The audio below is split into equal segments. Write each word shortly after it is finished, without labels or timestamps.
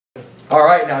All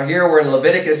right, now here we're in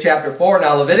Leviticus chapter 4.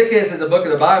 Now Leviticus is a book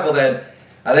of the Bible that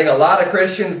I think a lot of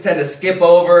Christians tend to skip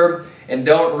over and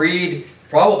don't read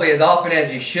probably as often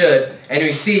as you should. And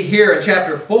we see here in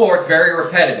chapter 4, it's very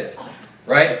repetitive,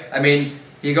 right? I mean,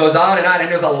 he goes on, and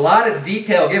there's a lot of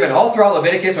detail given all throughout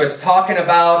Leviticus where it's talking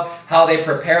about how they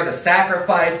prepare the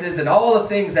sacrifices and all the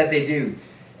things that they do.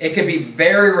 It can be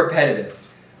very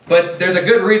repetitive. But there's a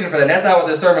good reason for that. And that's not what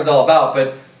this sermon's all about.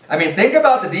 But I mean, think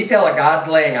about the detail that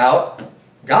God's laying out.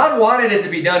 God wanted it to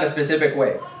be done a specific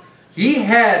way. He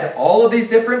had all of these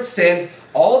different sins,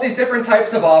 all these different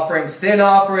types of offerings, sin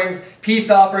offerings, peace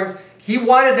offerings. He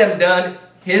wanted them done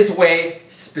His way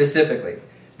specifically.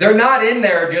 They're not in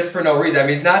there just for no reason. I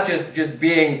mean, He's not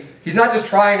just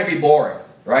trying to be boring,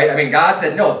 right? I mean, God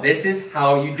said, no, this is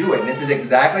how you do it. This is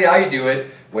exactly how you do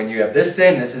it. When you have this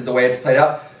sin, this is the way it's played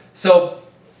out. So,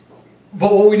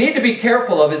 but what we need to be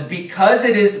careful of is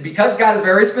because God is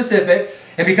very specific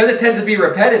and because it tends to be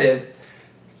repetitive,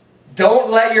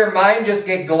 don't let your mind just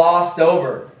get glossed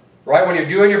over, right? When you're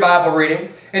doing your Bible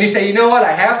reading and you say, you know what,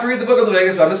 I have to read the book of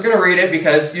Leviticus, so I'm just going to read it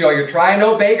because, you're trying to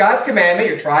obey God's commandment.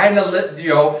 You're trying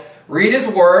to, read His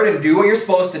Word and do what you're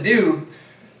supposed to do.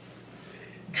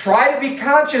 Try to be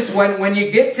conscious when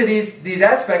you get to these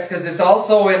aspects, because it's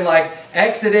also in like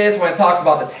Exodus when it talks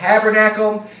about the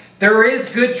tabernacle. There is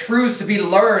good truths to be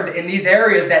learned in these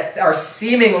areas that are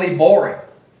seemingly boring.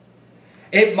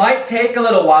 It might take a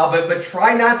little while, but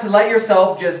try not to let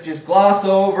yourself just gloss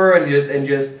over and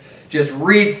just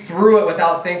read through it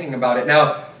without thinking about it.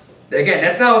 Now, again,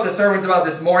 that's not what the sermon's about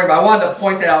this morning, but I wanted to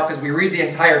point that out because we read the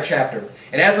entire chapter.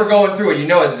 And as we're going through it,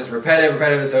 it's just repetitive.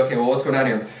 It's okay, well, what's going on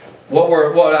here?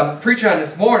 What I'm preaching on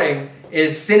this morning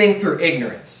is sinning through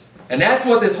ignorance. And that's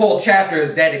what this whole chapter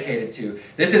is dedicated to.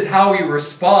 This is how we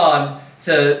respond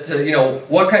to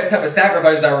what type of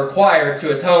sacrifices are required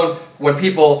to atone when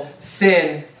people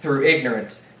sin through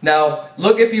ignorance. Now,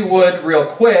 look if you would real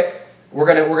quick. We're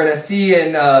gonna see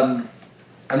in I'm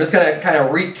just gonna kind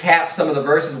of recap some of the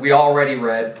verses we already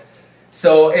read.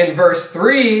 So in verse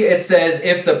 3 it says,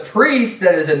 if the priest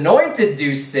that is anointed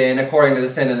do sin according to the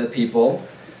sin of the people,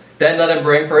 then let him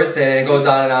bring for his sin. And it goes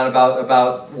on and on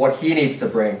about what he needs to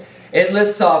bring. It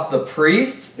lists off the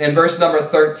priest. In verse number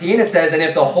 13, it says, and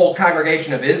if the whole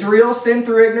congregation of Israel sin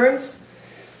through ignorance.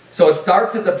 So it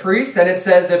starts at the priest, then it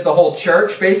says if the whole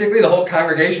church, basically the whole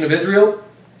congregation of Israel,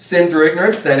 sin through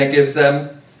ignorance, then it gives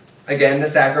them, again, the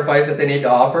sacrifice that they need to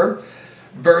offer.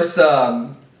 Verse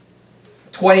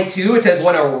 22, it says,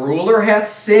 when a ruler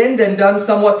hath sinned and done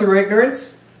somewhat through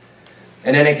ignorance.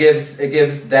 And then it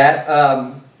gives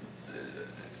that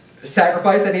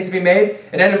sacrifice that needs to be made.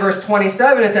 And then in verse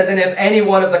 27 it says, and if any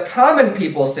one of the common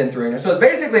people sin through ignorance. So it's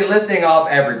basically listing off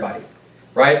everybody,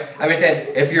 right? I mean,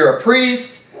 saying if you're a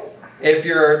priest, if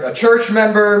you're a church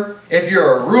member, if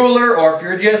you're a ruler, or if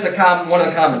you're just one of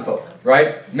the common folk,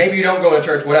 right? Maybe you don't go to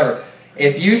church, whatever.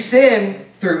 If you sin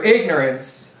through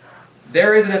ignorance,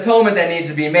 there is an atonement that needs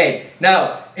to be made.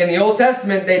 Now, in the Old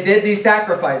Testament, they did these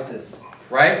sacrifices,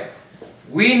 right?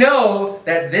 We know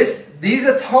that these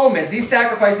atonements, these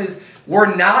sacrifices,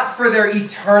 were not for their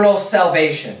eternal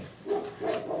salvation.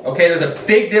 Okay, there's a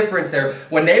big difference there.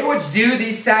 When they would do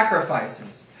these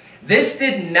sacrifices, this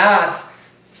did not,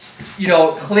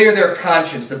 clear their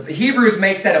conscience. The Hebrews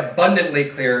makes that abundantly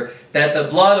clear that the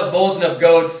blood of bulls and of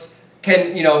goats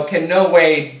can no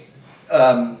way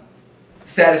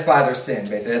satisfy their sin.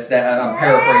 Basically, that's that. I'm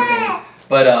paraphrasing,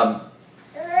 but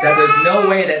that there's no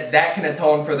way that can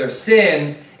atone for their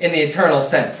sins in the eternal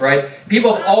sense, right?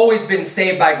 People have always been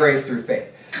saved by grace through faith.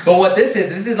 But what this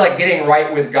is like getting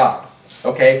right with God,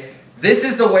 okay? This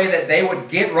is the way that they would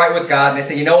get right with God. And they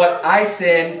say, you know what? I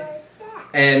sinned,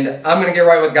 and I'm going to get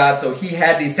right with God. So He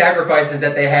had these sacrifices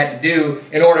that they had to do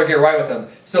in order to get right with Him.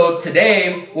 So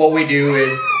today, what we do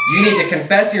is you need to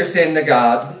confess your sin to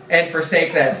God and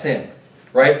forsake that sin,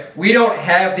 right? We don't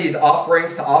have these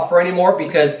offerings to offer anymore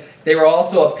because they were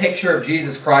also a picture of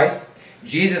Jesus Christ.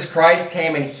 Jesus Christ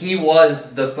came and He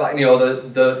was the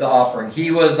offering. He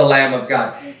was the Lamb of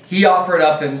God. He offered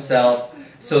up Himself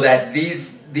so that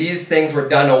these things were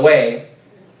done away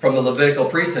from the Levitical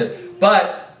priesthood.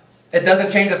 But it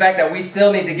doesn't change the fact that we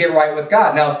still need to get right with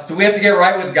God. Now, do we have to get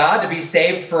right with God to be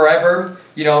saved forever?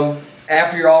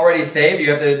 After you're already saved, you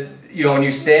have to, when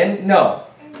you sin? No.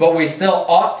 But we still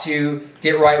ought to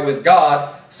get right with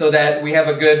God so that we have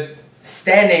a good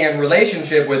standing and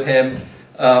relationship with Him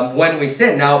when we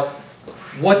sin. Now,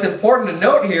 what's important to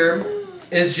note here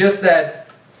is just that,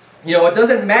 it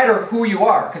doesn't matter who you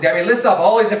are. Because, it lists off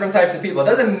all these different types of people. It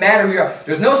doesn't matter who you are.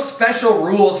 There's no special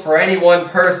rules for any one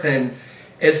person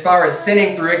as far as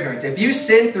sinning through ignorance. If you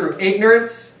sin through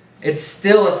ignorance, It's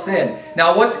still a sin.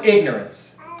 Now, what's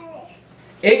ignorance?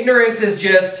 Ignorance is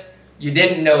just you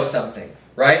didn't know something,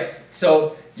 right?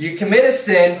 So you commit a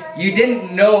sin, you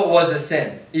didn't know it was a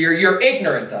sin. You're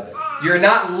ignorant of it. You're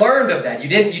not learned of that. You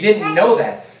didn't know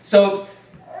that. So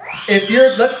if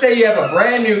let's say you have a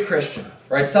brand new Christian,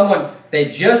 right? Someone, they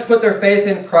just put their faith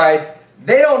in Christ.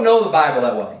 They don't know the Bible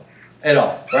that well at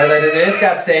all, right? Like they just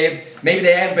got saved. Maybe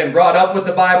they haven't been brought up with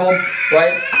the Bible,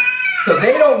 right? So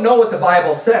they don't know what the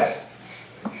Bible says.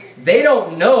 They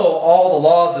don't know all the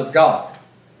laws of God,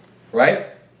 right?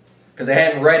 Because they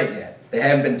haven't read it yet. They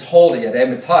haven't been told it yet. They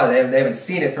haven't been taught it. They haven't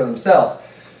seen it for themselves.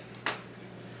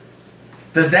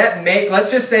 Does that make,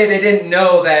 let's just say they didn't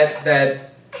know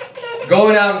that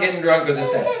going out and getting drunk was a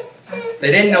sin.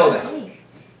 They didn't know that.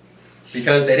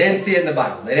 Because they didn't see it in the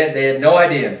Bible. They had no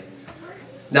idea.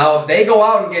 Now, if they go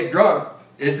out and get drunk,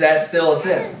 is that still a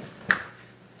sin?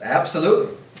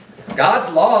 Absolutely.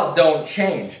 God's laws don't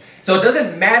change. So it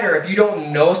doesn't matter if you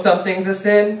don't know something's a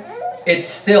sin, it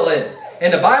still is.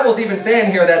 And the Bible's even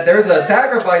saying here that there's a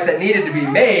sacrifice that needed to be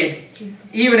made,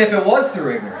 even if it was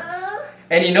through ignorance.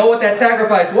 And you know what that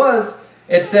sacrifice was?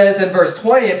 It says in verse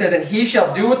 20, it says, "And he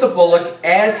shall do with the bullock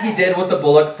as he did with the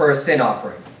bullock for a sin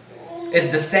offering." It's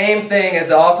the same thing as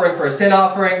the offering for a sin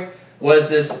offering was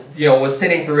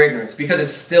sinning through ignorance, because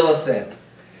it's still a sin.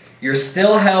 You're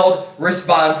still held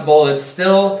responsible. It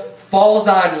still falls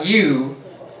on you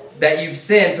that you've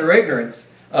sinned through ignorance.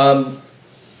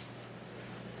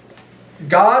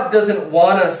 God doesn't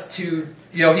want us to,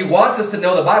 He wants us to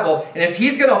know the Bible. And if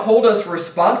He's going to hold us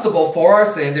responsible for our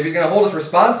sins, if He's going to hold us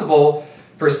responsible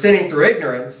for sinning through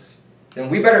ignorance, then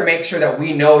we better make sure that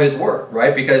we know His Word,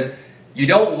 right? Because you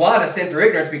don't want to sin through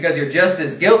ignorance, because you're just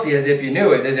as guilty as if you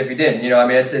knew it, as if you didn't.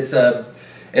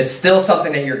 It's still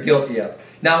something that you're guilty of.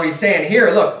 Now He's saying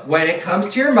here, look, when it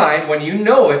comes to your mind, when you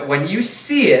know it, when you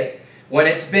see it, when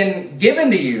it's been given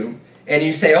to you, and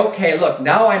you say, okay, look,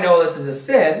 now I know this is a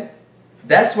sin,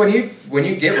 that's when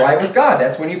you get right with God.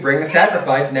 That's when you bring the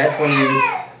sacrifice, and that's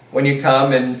when you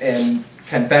come and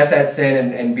confess that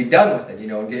sin and be done with it,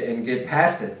 and get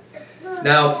past it.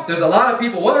 Now, there's a lot of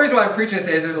people, one of the reasons why I'm preaching this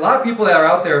is there's a lot of people that are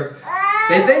out there,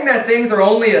 they think that things are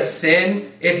only a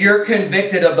sin if you're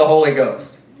convicted of the Holy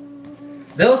Ghost.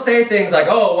 They'll say things like,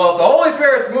 oh, well, if the Holy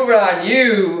Spirit's moving on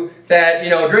you that,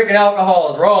 drinking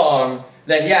alcohol is wrong,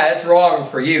 then yeah, it's wrong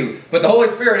for you. But the Holy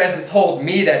Spirit hasn't told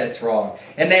me that it's wrong.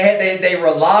 And they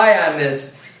rely on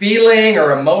this feeling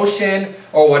or emotion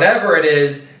or whatever it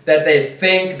is that they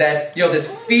think that, this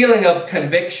feeling of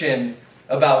conviction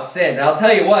about sins. And I'll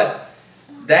tell you what,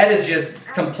 that is just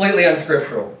completely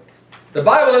unscriptural. The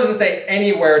Bible doesn't say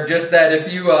anywhere just that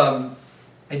if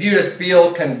you just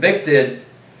feel convicted,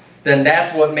 then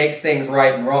that's what makes things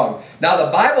right and wrong. Now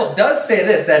the Bible does say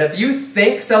this, that if you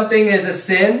think something is a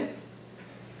sin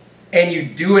and you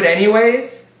do it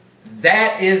anyways,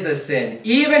 that is a sin.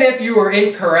 Even if you were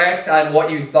incorrect on what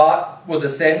you thought was a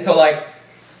sin. So like,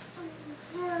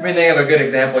 let me think of a good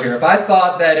example here. If I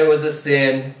thought that it was a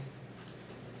sin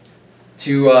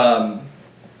to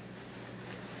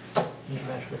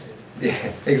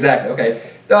yeah, exactly. Okay,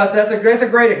 that's a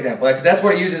great example, because that's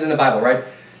what it uses in the Bible, right?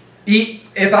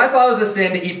 If I thought it was a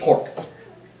sin to eat pork,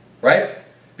 right?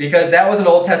 Because that was an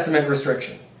Old Testament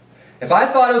restriction. If I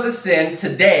thought it was a sin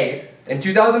today in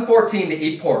 2014 to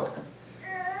eat pork,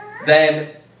 then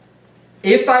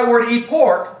if I were to eat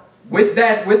pork with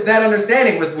that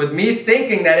understanding, with me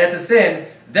thinking that it's a sin,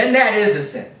 then that is a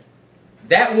sin.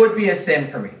 That would be a sin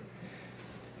for me.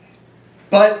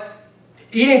 But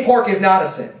eating pork is not a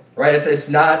sin, right? It's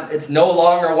no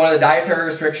longer one of the dietary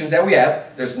restrictions that we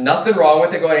have. There's nothing wrong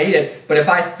with it. Go ahead and eat it. But if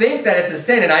I think that it's a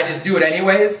sin and I just do it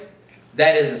anyways,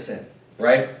 that is a sin,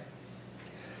 right?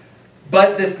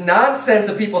 But this nonsense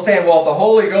of people saying, well, if the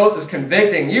Holy Ghost is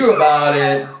convicting you about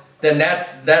it, then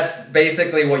that's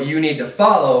basically what you need to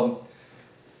follow.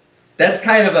 That's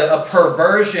kind of a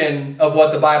perversion of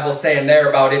what the Bible's saying there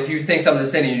about if you think something's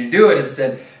a sin and you do it, it's a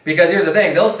sin. Because here's the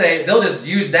thing, they'll just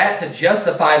use that to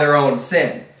justify their own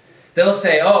sin. They'll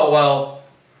say, oh, well,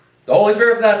 the Holy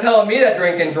Spirit's not telling me that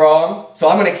drinking's wrong, so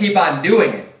I'm going to keep on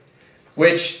doing it.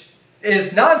 Which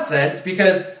is nonsense,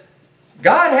 because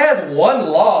God has one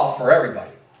law for everybody.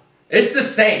 It's the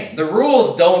same. The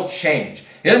rules don't change.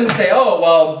 He doesn't say, oh,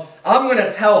 well, I'm going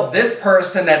to tell this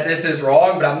person that this is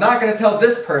wrong, but I'm not going to tell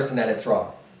this person that it's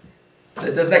wrong.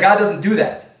 God doesn't do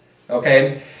that.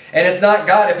 Okay? And it's not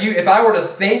God. If I were to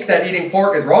think that eating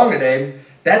pork is wrong today,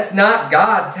 that's not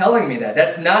God telling me that.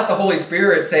 That's not the Holy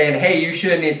Spirit saying, hey, you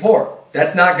shouldn't eat pork.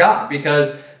 That's not God,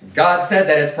 because God said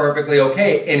that it's perfectly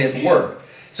okay in His Word.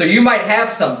 So you might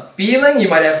have some feeling, you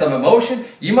might have some emotion,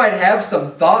 you might have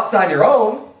some thoughts on your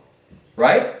own,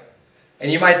 right?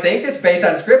 And you might think it's based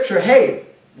on Scripture. Hey,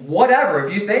 whatever.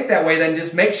 If you think that way, then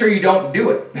just make sure you don't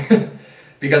do it.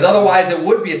 Because otherwise it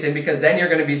would be a sin, because then you're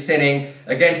going to be sinning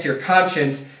against your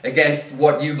conscience, against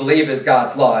what you believe is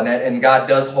God's law. And God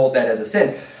does hold that as a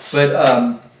sin.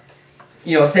 But,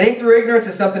 you know, sinning through ignorance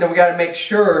is something that we got to make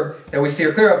sure that we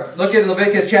steer clear of. Look at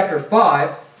Leviticus chapter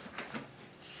 5.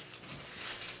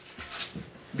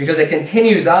 Because it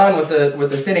continues on with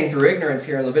the sinning through ignorance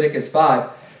here in Leviticus 5.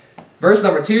 Verse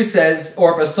number 2 says,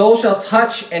 "Or if a soul shall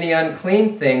touch any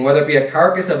unclean thing, whether it be a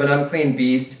carcass of an unclean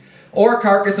beast, or a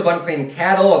carcass of unclean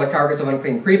cattle, or the carcass of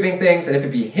unclean creeping things, and if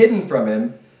it be hidden from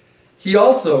him, he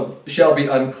also shall be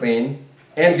unclean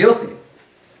and guilty."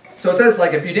 So it says,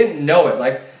 like, if you didn't know it,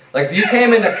 like if you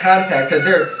came into contact, because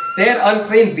they had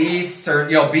unclean beasts, or,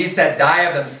 you know, beasts that die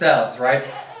of themselves, right?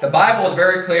 The Bible is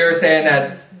very clear saying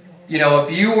that, you know,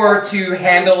 if you were to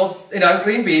handle an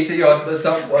unclean beast, you know,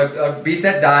 a beast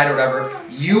that died or whatever,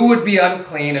 you would be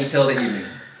unclean until the evening.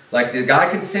 Like,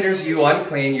 God considers you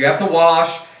unclean. You have to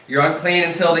wash. You're unclean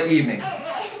until the evening.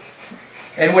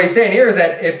 And what he's saying here is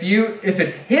that if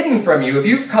it's hidden from you, if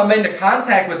you've come into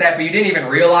contact with that but you didn't even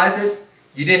realize it,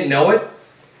 you didn't know it,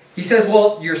 he says,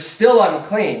 well, you're still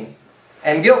unclean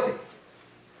and guilty.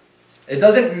 It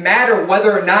doesn't matter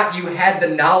whether or not you had the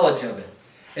knowledge of it.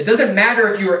 It doesn't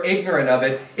matter if you were ignorant of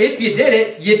it. If you did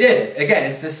it, you did it. Again,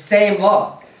 it's the same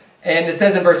law. And it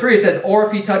says in verse 3, it says, "Or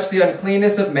if he touch the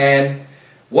uncleanness of man,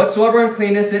 whatsoever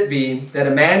uncleanness it be, that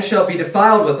a man shall be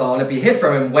defiled withal, and it be hid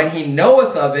from him, when he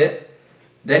knoweth of it,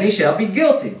 then he shall be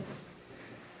guilty.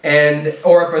 And,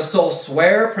 or if a soul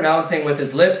swear, pronouncing with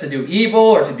his lips to do evil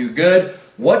or to do good,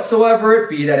 whatsoever it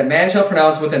be, that a man shall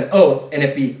pronounce with an oath, and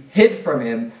it be hid from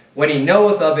him, when he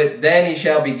knoweth of it, then he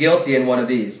shall be guilty in one of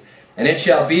these. And it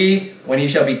shall be, when he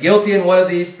shall be guilty in one of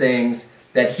these things,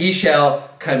 that he shall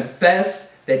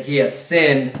confess that he hath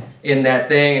sinned in that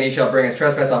thing, and he shall bring his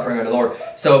trespass offering unto the Lord."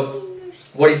 So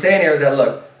what he's saying here is that,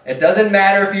 look, it doesn't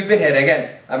matter if you've been hit. Again,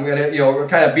 I'm going to, you know, we're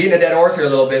kind of beating a dead horse here a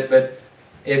little bit, but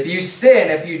if you sin,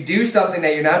 if you do something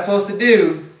that you're not supposed to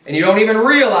do, and you don't even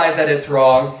realize that it's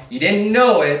wrong, you didn't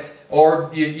know it, or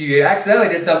you accidentally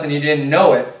did something you didn't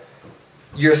know it,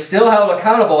 you're still held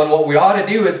accountable, and what we ought to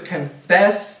do is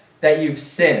confess that you've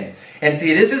sinned. And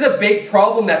see, this is a big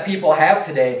problem that people have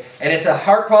today, and it's a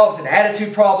heart problem, it's an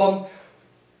attitude problem.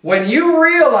 When you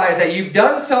realize that you've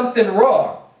done something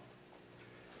wrong,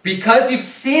 because you've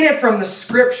seen it from the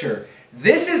Scripture,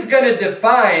 this is going to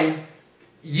define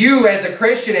you as a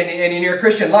Christian and in your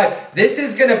Christian life. This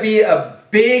is going to be a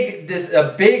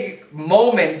big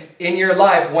moment in your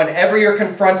life whenever you're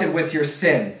confronted with your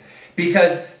sin.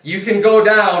 Because you can go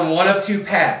down one of two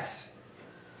paths.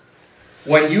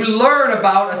 When you learn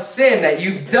about a sin that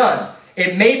you've done,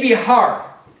 it may be hard,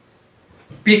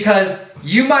 because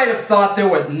you might have thought there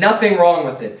was nothing wrong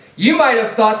with it. You might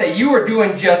have thought that you were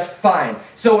doing just fine.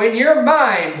 So in your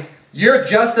mind, you're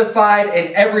justified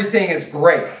and everything is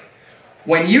great.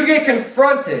 When you get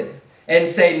confronted and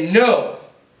say, no,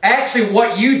 actually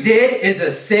what you did is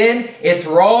a sin, it's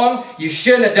wrong, you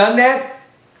shouldn't have done that,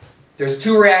 there's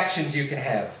two reactions you can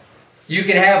have. You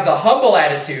can have the humble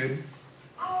attitude,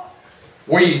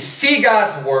 where you see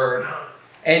God's Word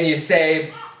and you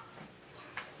say,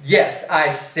 yes,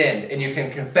 I sinned. And you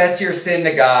can confess your sin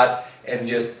to God and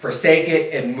just forsake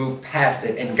it and move past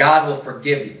it, and God will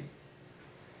forgive you.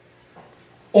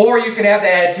 Or you can have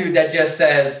the attitude that just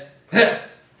says,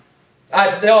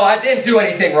 I didn't do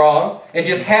anything wrong, and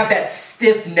just have that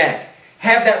stiff neck,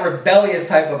 have that rebellious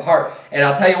type of heart. And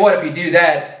I'll tell you what, if you do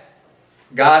that,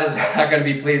 God is not going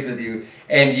to be pleased with you,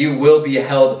 and you will be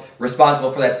held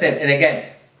responsible for that sin. And again,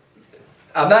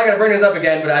 I'm not going to bring this up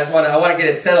again, but I want to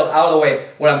get it settled out of the way.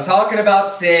 When I'm talking about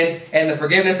sins and the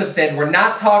forgiveness of sins, we're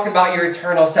not talking about your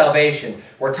eternal salvation.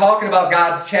 We're talking about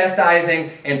God's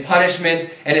chastising and punishment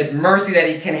and His mercy that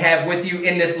He can have with you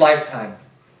in this lifetime.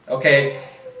 Okay?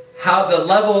 How the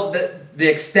level, the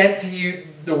extent to you,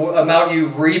 the amount you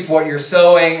reap, what you're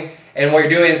sowing, and what you're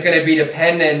doing is going to be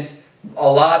dependent a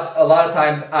lot of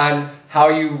times on how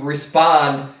you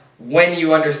respond when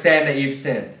you understand that you've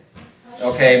sinned.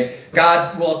 Okay?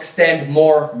 God will extend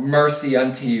more mercy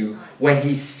unto you when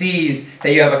He sees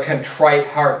that you have a contrite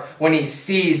heart, when He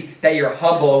sees that you're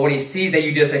humble, when He sees that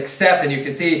you just accept, and you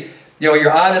can see,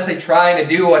 you're honestly trying to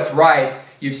do what's right.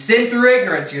 You've sinned through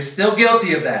ignorance. You're still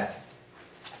guilty of that.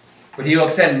 But He will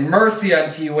extend mercy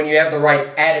unto you when you have the right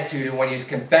attitude and when you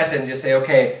confess it and just say,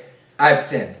 okay, I've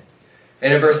sinned.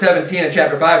 And in verse 17 of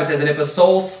chapter 5 it says, "And if a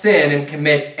soul sin and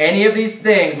commit any of these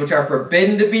things which are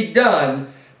forbidden to be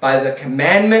done by the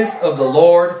commandments of the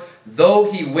Lord,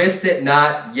 though he wist it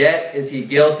not, yet is he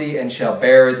guilty and shall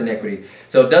bear his iniquity."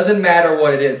 So it doesn't matter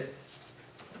what it is.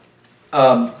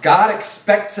 God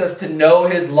expects us to know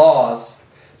His laws.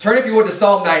 Turn, if you would, to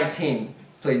Psalm 19,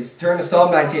 please. Turn to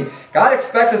Psalm 19. God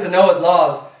expects us to know His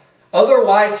laws.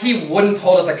 Otherwise, He wouldn't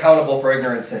hold us accountable for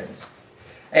ignorant sins.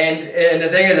 And the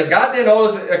thing is, if God didn't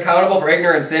hold us accountable for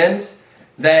ignorant sins,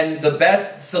 then the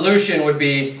best solution would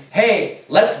be, hey,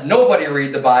 let's nobody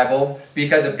read the Bible,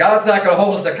 because if God's not going to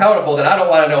hold us accountable, then I don't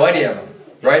want to know any of them,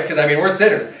 right? Because, I mean, we're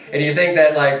sinners. And you think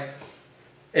that, like,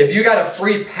 if you got a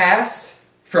free pass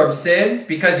from sin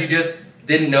because you just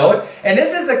didn't know it, and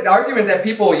this is the argument that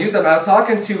people will use. I was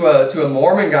talking to a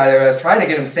Mormon guy there. I was trying to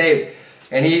get him saved,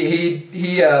 and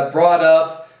he brought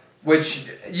up, which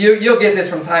you'll get this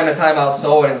from time to time out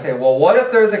soul, and say, well, what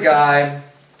if there's a guy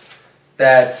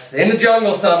that's in the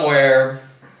jungle somewhere,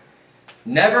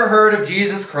 never heard of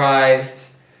Jesus Christ,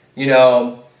 you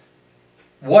know,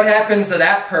 what happens to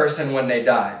that person when they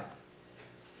die?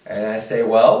 And I say,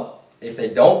 well, if they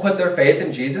don't put their faith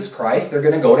in Jesus Christ, they're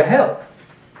going to go to hell.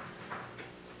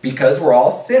 Because we're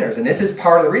all sinners. And this is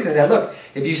part of the reason that, look,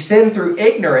 if you sin through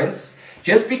ignorance,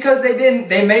 just because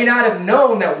they may not have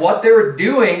known that what they were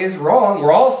doing is wrong.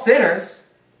 We're all sinners.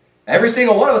 Every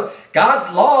single one of us.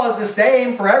 God's law is the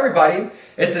same for everybody.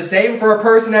 It's the same for a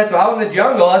person that's out in the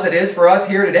jungle as it is for us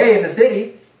here today in the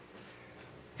city.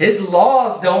 His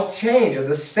laws don't change. They're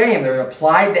the same. They're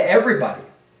applied to everybody.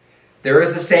 There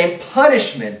is the same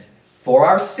punishment for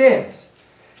our sins.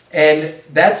 And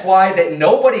that's why that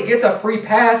nobody gets a free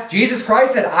pass. Jesus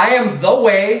Christ said, I am the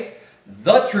way,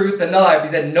 the truth, and the life. He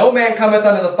said, no man cometh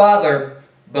unto the Father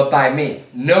but by me.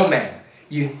 No man.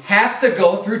 You have to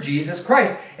go through Jesus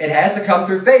Christ. It has to come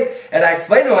through faith. And I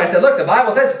explained to him, I said, look, the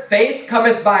Bible says faith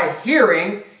cometh by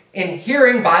hearing, and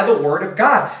hearing by the word of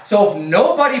God. So if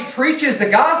nobody preaches the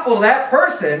gospel to that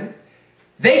person,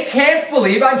 they can't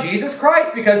believe on Jesus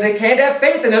Christ because they can't have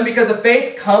faith in Him, because the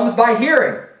faith comes by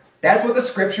hearing. That's what the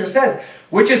Scripture says.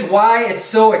 Which is why it's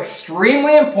so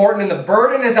extremely important, and the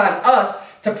burden is on us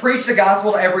to preach the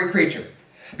gospel to every creature.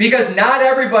 Because not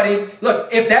everybody,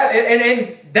 look, if that,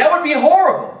 and that would be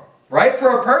horrible, right?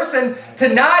 For a person to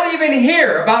not even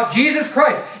hear about Jesus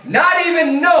Christ, not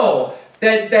even know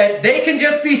that they can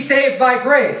just be saved by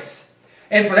grace,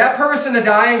 and for that person to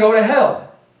die and go to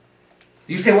hell.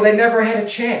 You say, well, they never had a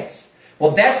chance.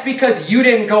 Well, that's because you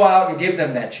didn't go out and give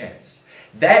them that chance.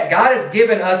 That God has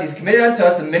given us, He's committed unto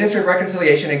us the ministry of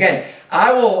reconciliation. Again,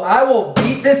 I will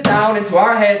beat this down into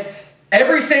our heads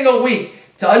every single week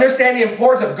to understand the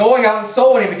importance of going out and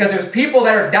soul winning, because there's people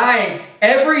that are dying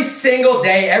every single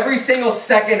day, every single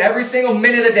second, every single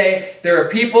minute of the day. There are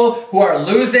people who are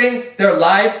losing their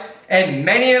life, and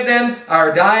many of them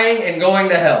are dying and going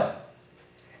to hell.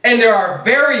 And there are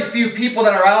very few people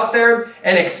that are out there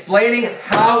and explaining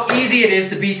how easy it is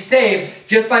to be saved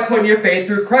just by putting your faith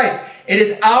through Christ. It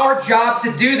is our job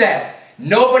to do that.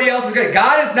 Nobody else is going to.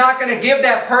 God is not going to give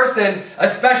that person a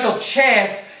special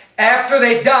chance after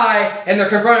they die and they're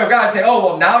confronted with God and say, oh,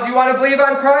 well, now do you want to believe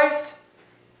on Christ?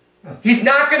 He's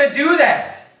not going to do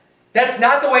that. That's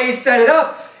not the way He set it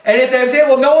up. And if they say,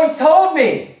 well, no one's told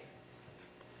me.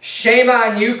 Shame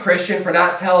on you, Christian, for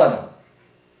not telling them.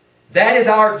 That is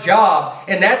our job,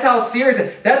 and that's how serious it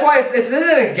is. That's why this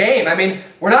isn't a game. I mean,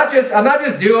 I'm not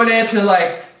just doing it to,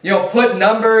 like, you know, put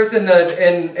numbers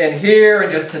in here and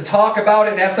just to talk about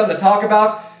it and have something to talk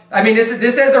about. I mean,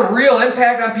 this has a real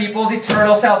impact on people's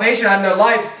eternal salvation, on their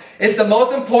lives. It's the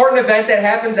most important event that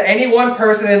happens to any one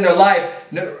person in their life.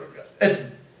 It's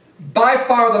by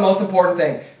far the most important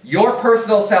thing. Your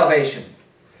personal salvation.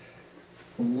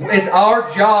 It's our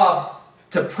job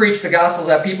to preach the gospel so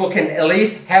that people can at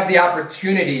least have the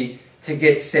opportunity to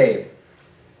get saved.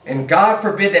 And God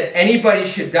forbid that anybody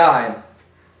should die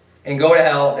and go to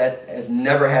hell that has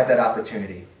never had that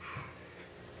opportunity.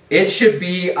 It should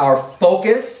be our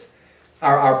focus,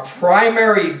 our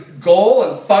primary goal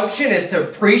and function is to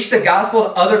preach the gospel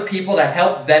to other people to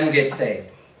help them get saved.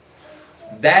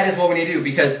 That is what we need to do,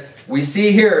 because we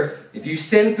see here, if you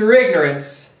sin through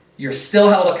ignorance, you're still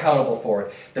held accountable for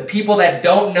it. The people that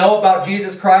don't know about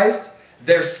Jesus Christ,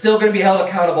 they're still going to be held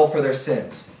accountable for their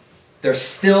sins. They're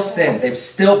still sins. They've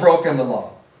still broken the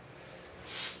law.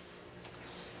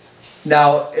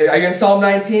 Now, are you in Psalm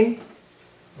 19?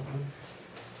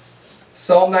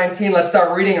 Psalm 19, let's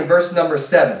start reading in verse number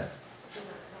 7.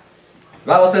 The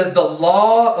Bible says, the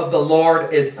law of the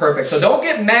Lord is perfect. So don't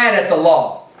get mad at the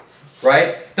law,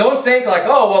 right? Don't think like,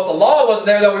 oh, well, if the law wasn't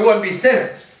there, then we wouldn't be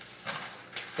sinners.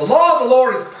 The law of the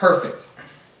Lord is perfect.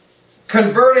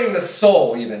 Converting the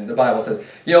soul, even, the Bible says.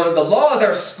 You know, the law is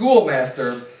our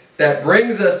schoolmaster that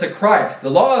brings us to Christ. The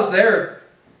law is there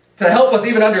to help us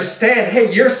even understand,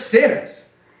 hey, you're sinners.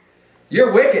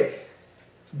 You're wicked.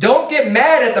 Don't get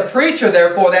mad at the preacher,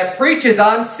 therefore, that preaches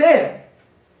on sin.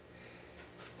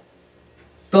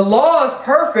 The law is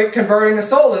perfect, converting the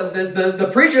soul. The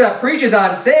preacher that preaches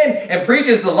on sin and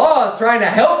preaches the law is trying to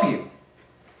help you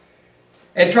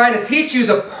and trying to teach you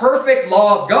the perfect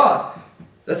law of God.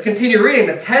 Let's continue reading.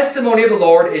 The testimony of the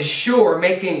Lord is sure,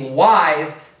 making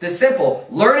wise the simple.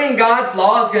 Learning God's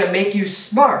law is going to make you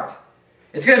smart.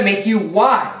 It's going to make you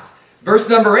wise. Verse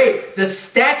number 8, the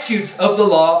statutes of the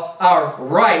law are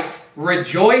right,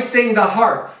 rejoicing the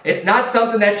heart. It's not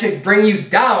something that should bring you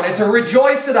down. It's a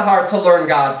rejoice to the heart to learn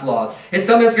God's laws. It's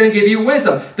something that's going to give you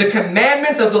wisdom. The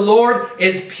commandment of the Lord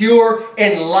is pure,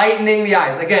 enlightening the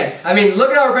eyes. Again, I mean,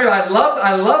 look at our Bible.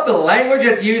 I love the language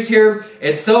that's used here.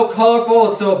 It's so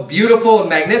colorful. It's so beautiful and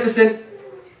magnificent.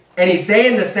 And he's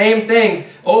saying the same things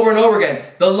over and over again.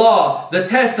 The law, the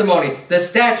testimony, the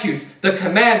statutes, the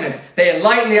commandments. They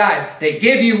enlighten the eyes. They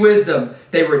give you wisdom.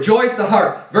 They rejoice the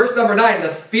heart. Verse number 9. The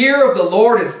fear of the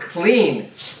Lord is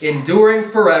clean,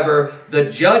 enduring forever. The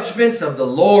judgments of the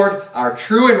Lord are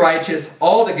true and righteous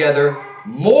altogether.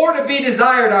 More to be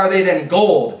desired are they than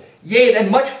gold. Yea,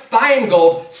 than much fine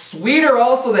gold. Sweeter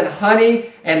also than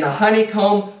honey and the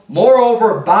honeycomb.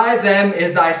 Moreover, by them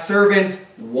is thy servant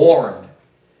warned.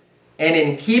 And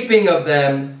in keeping of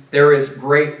them, there is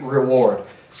great reward.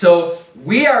 So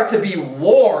we are to be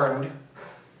warned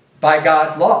by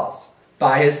God's laws,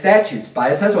 by His statutes, by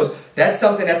His testimonies. That's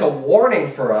something that's a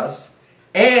warning for us.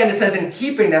 And it says in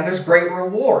keeping them, there's great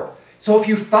reward. So if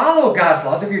you follow God's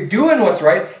laws, if you're doing what's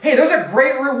right, hey, there's a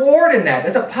great reward in that.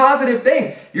 That's a positive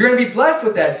thing. You're going to be blessed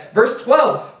with that. Verse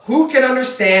 12, who can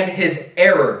understand His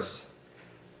errors?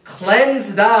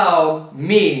 Cleanse thou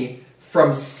me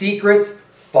from secret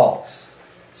faults.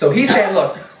 So he's saying,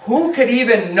 look, who could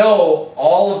even know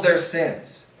all of their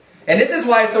sins? And this is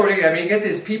why it's so ridiculous. I mean, you get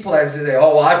these people that say,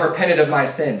 oh, well, I've repented of my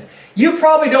sins. You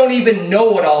probably don't even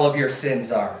know what all of your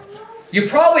sins are. You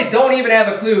probably don't even have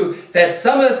a clue that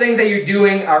some of the things that you're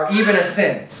doing are even a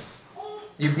sin.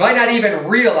 You might not even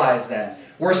realize that.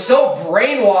 We're so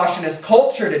brainwashed in this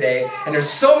culture today, and there's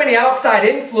so many outside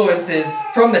influences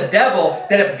from the devil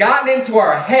that have gotten into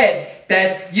our head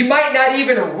that you might not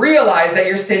even realize that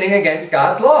you're sinning against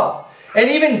God's law. And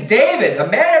even David, a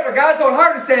man after God's own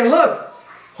heart, is saying, look,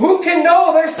 who can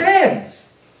know their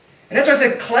sins? And that's why I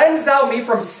said, cleanse thou me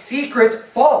from secret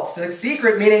faults. So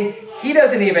secret meaning he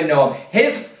doesn't even know them.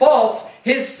 His faults,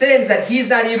 his sins that he's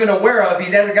not even aware of,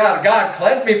 he's asking God, God,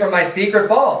 cleanse me from my secret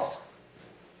faults.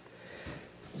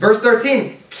 Verse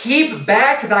 13, keep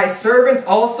back thy servant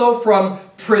also from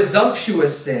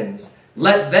presumptuous sins.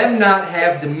 Let them not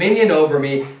have dominion over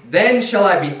me. Then shall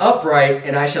I be upright,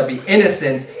 and I shall be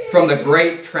innocent from the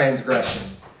great transgression.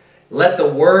 Let the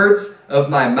words of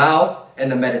my mouth and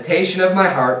the meditation of my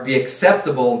heart be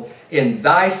acceptable in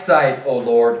thy sight, O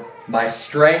Lord, my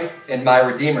strength and my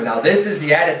Redeemer. Now this is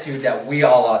the attitude that we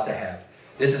all ought to have.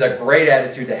 This is a great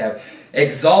attitude to have.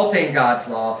 Exalting God's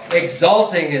law,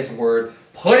 exalting His word,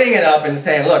 putting it up and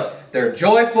saying, look, they're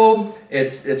joyful,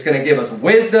 it's going to give us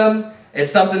wisdom. It's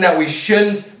something that we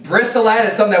shouldn't bristle at.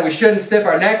 It's something that we shouldn't stiff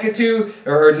our neck to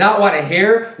or not want to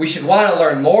hear. We should want to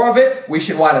learn more of it. We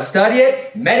should want to study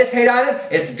it, meditate on it.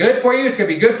 It's good for you. It's going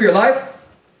to be good for your life.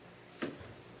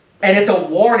 And it's a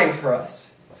warning for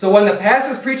us. So when the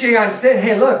pastor's preaching on sin,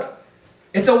 hey, look,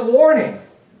 it's a warning.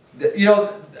 You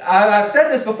know, I've said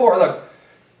this before. Look,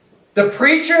 the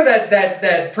preacher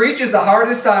that preaches the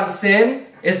hardest on sin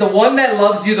is the one that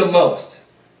loves you the most.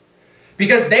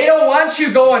 Because they don't want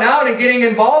you going out and getting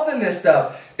involved in this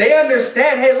stuff. They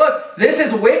understand, hey, look, this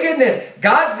is wickedness.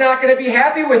 God's not going to be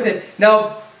happy with it.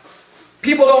 Now,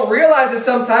 people don't realize this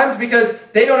sometimes because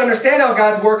they don't understand how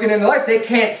God's working in their life. They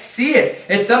can't see it.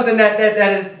 It's something that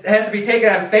has to be taken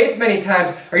on faith many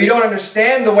times, or you don't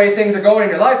understand the way things are going in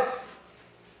your life.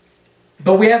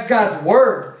 But we have God's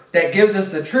Word that gives us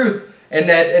the truth, and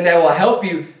that will help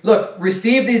you. Look,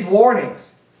 receive these warnings.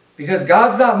 Because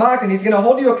God's not mocked, and He's going to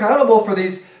hold you accountable for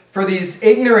these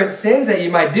ignorant sins that you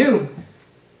might do.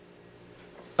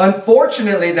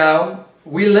 Unfortunately now,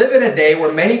 we live in a day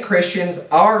where many Christians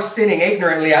are sinning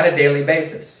ignorantly on a daily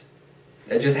basis.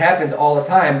 It just happens all the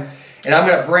time. And I'm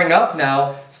going to bring up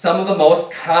now some of the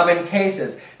most common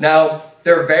cases. Now,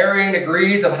 there are varying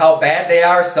degrees of how bad they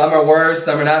are. Some are worse,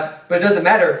 some are not. But it doesn't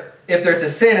matter. If there's a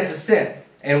sin, it's a sin.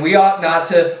 And we ought not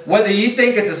to, whether you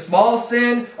think it's a small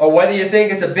sin or whether you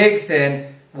think it's a big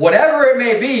sin, whatever it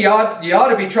may be, you ought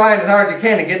to be trying as hard as you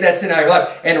can to get that sin out of your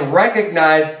life and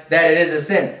recognize that it is a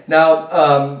sin.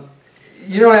 Now,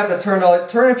 you don't have to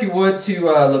turn if you would to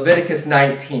Leviticus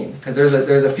 19, because there's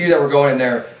a few that we're going in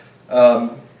there.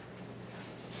 But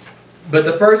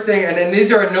the first thing, and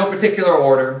these are in no particular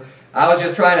order, I was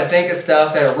just trying to think of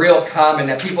stuff that are real common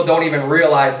that people don't even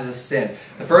realize is a sin.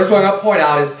 The first one I'll point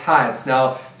out is tithes.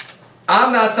 Now,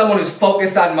 I'm not someone who's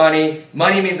focused on money.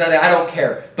 Money means nothing. I don't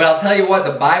care. But I'll tell you what,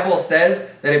 the Bible says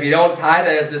that if you don't tithe,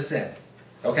 that is a sin.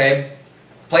 Okay?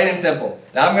 Plain and simple.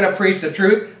 Now, I'm going to preach the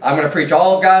truth. I'm going to preach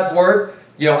all of God's word.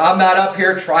 I'm not up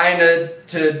here trying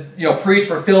to preach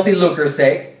for filthy lucre's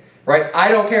sake. Right? I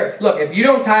don't care. Look, if you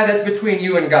don't tithe, that's between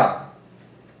you and God.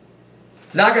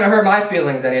 It's not going to hurt my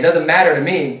feelings any. It doesn't matter to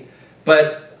me.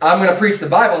 But I'm going to preach the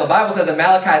Bible. The Bible says in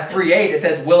Malachi 3:8, it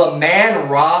says, will a man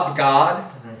rob God?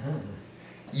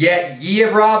 Yet ye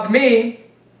have robbed me.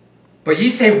 But ye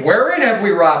say, wherein have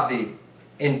we robbed thee?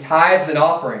 In tithes and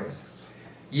offerings.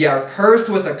 Ye are cursed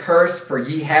with a curse, for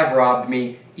ye have robbed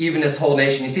me, even this whole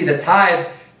nation. You see, the tithe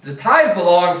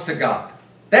belongs to God.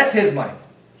 That's his money.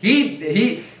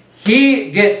 He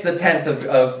gets the tenth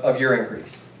of your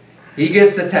increase. He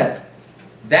gets the tenth.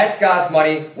 That's God's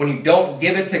money. When you don't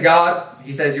give it to God,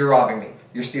 he says, you're robbing me.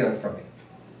 You're stealing from me.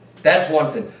 That's one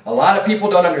sin. A lot of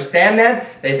people don't understand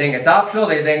that. They think it's optional.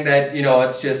 They think that,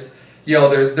 it's just,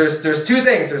 there's two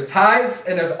things. There's tithes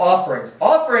and there's offerings.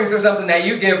 Offerings are something that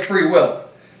you give free will.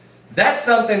 That's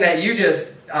something that you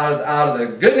just, out of the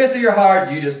goodness of your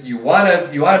heart, you want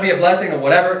to be a blessing or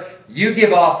whatever, you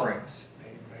give offerings.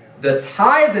 The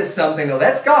tithe is something,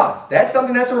 that's God's. That's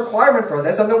something that's a requirement for us.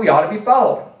 That's something we ought to be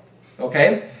following.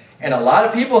 Okay? And a lot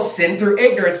of people sin through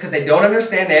ignorance because they don't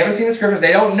understand, they haven't seen the scriptures,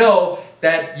 they don't know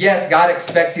that, yes, God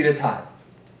expects you to tithe.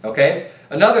 Okay?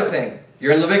 Another thing,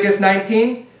 you're in Leviticus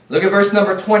 19, look at verse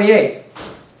number 28.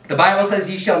 The Bible says,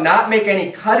 ye shall not make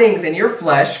any cuttings in your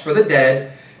flesh for the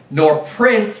dead, nor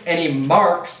print any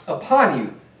marks upon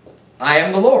you. I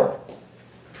am the Lord.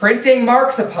 Printing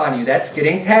marks upon you, that's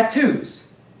getting tattoos.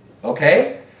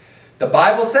 Okay? The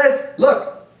Bible says,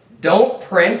 look, don't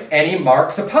print any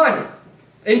marks upon you.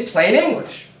 In plain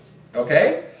English.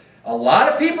 Okay? A lot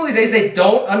of people these days, they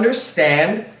don't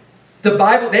understand the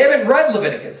Bible. They haven't read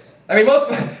Leviticus. I mean,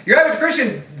 your average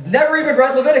Christian never even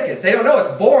read Leviticus. They don't know.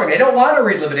 It's boring. They don't want to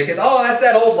read Leviticus. Oh, that's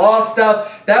that old law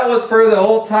stuff. That was for the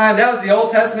old time. That was the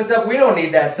Old Testament stuff. We don't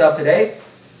need that stuff today.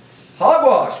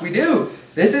 Hogwash. We do.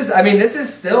 This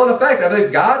is still in effect. I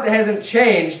believe God hasn't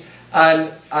changed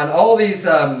on all these,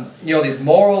 these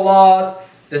moral laws,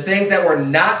 the things that were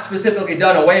not specifically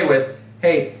done away with.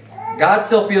 Hey, God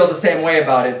still feels the same way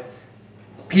about it.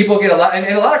 People get a lot, and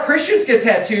a lot of Christians get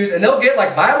tattoos, and they'll get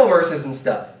like Bible verses and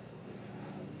stuff.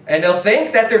 And they'll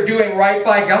think that they're doing right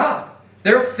by God.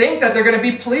 They'll think that they're going to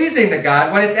be pleasing to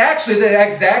God when it's actually the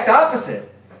exact opposite.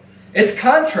 It's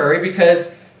contrary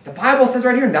because the Bible says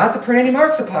right here not to print any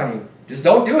marks upon you. Just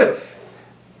don't do it.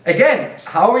 Again,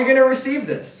 how are we going to receive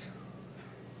this?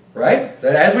 Right?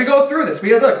 As we go through this,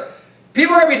 look,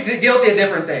 people are going to be guilty of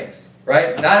different things.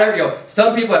 Right? Not every,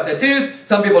 some people have tattoos,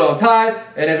 some people don't tithe,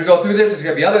 and as we go through this, there's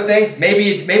going to be other things. Maybe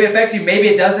it affects you, maybe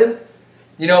it doesn't.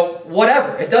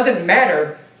 Whatever. It doesn't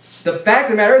matter. The fact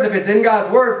of the matter is, if it's in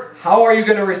God's word, how are you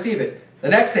going to receive it? The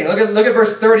next thing, look at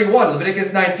verse 31,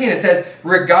 Leviticus 19. It says,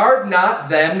 regard not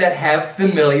them that have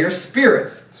familiar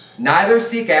spirits, neither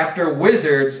seek after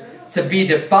wizards to be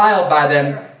defiled by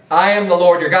them. I am the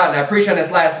Lord your God. And I preached on this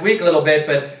last week a little bit,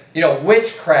 but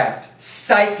witchcraft,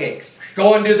 psychics,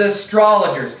 going to the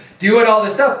astrologers, doing all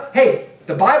this stuff. Hey,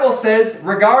 the Bible says,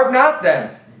 regard not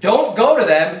them. Don't go to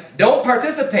them. Don't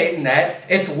participate in that.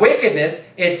 It's wickedness.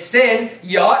 It's sin.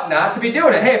 You ought not to be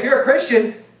doing it. Hey, if you're a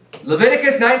Christian,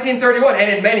 Leviticus 19:31,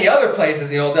 and in many other places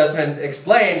in the Old Testament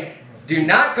explain, do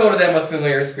not go to them with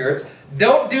familiar spirits.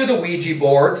 Don't do the Ouija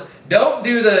boards. Don't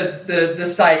do the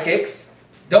psychics.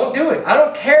 Don't do it. I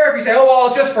don't care if you say, oh, well,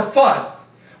 it's just for fun.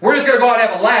 We're just going to go out and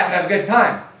have a laugh and have a good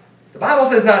time. The Bible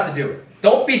says not to do it.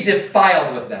 Don't be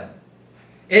defiled with them.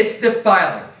 It's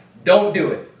defiling. Don't do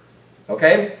it.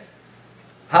 Okay?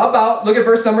 How about, look at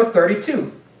verse number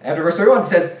 32. After verse 31, it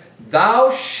says, thou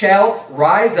shalt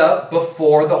rise up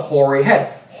before the hoary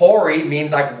head. Hoary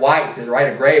means like white,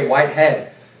 right? A gray, white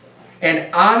head.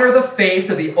 And honor the face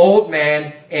of the old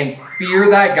man and fear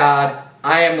thy God.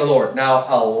 I am the Lord. Now,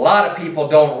 a lot of people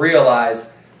don't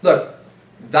realize, look,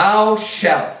 thou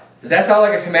shalt. Does that sound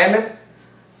like a commandment?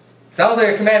 Sounds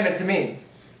like a commandment to me,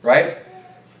 right?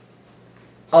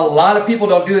 A lot of people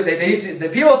don't do it. The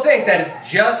people think that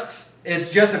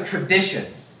it's just a tradition,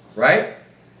 right?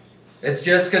 It's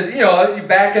just because,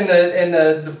 back in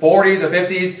the 40s or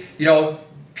 50s,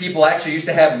 people actually used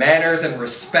to have manners and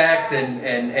respect,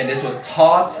 and this was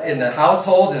taught in the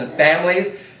household and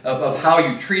families of how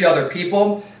you treat other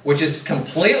people, which is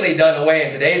completely done away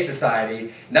in today's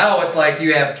society. Now it's like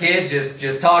you have kids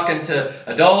just talking to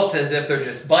adults as if they're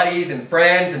just buddies and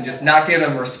friends and just not giving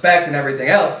them respect and everything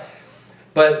else.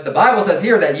 But the Bible says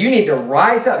here that you need to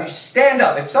rise up. You stand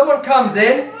up. If someone comes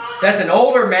in that's an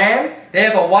older man, they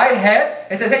have a white head,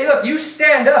 and says, hey, look, you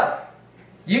stand up.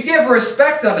 You give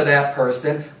respect unto that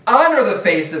person, honor the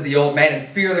face of the old man,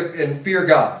 and fear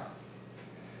God.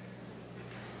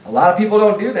 A lot of people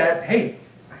don't do that. Hey,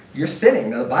 you're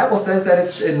sinning. Now, the Bible says that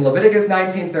it's in Leviticus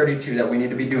 19:32 that we need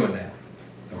to be doing that.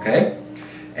 Okay?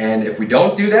 And if we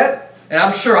don't do that, and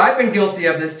I'm sure I've been guilty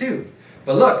of this too.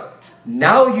 But look,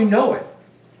 now you know it.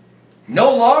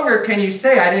 No longer can you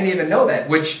say, I didn't even know that,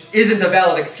 which isn't a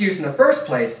valid excuse in the first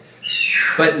place.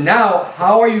 But now,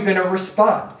 how are you going to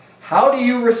respond? How do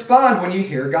you respond when you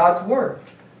hear God's word?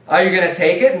 Are you going to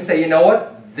take it and say, you know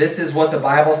what? This is what the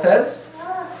Bible says.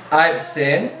 I've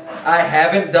sinned. I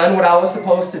haven't done what I was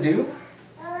supposed to do.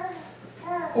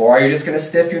 Or are you just going to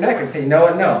stiff your neck and say, you know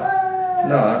what?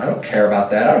 No, I don't care about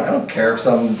that. I don't care if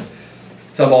some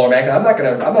older man. I'm not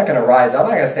going to rise up. I'm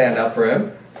not going to stand up for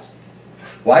him.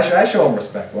 Why should I show him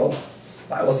respect? Well, the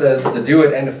Bible says to do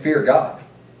it and to fear God.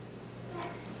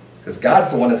 Because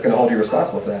God's the one that's going to hold you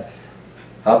responsible for that.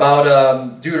 How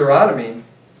about Deuteronomy,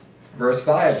 verse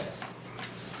 5?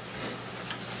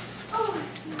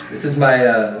 This is my,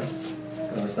 no,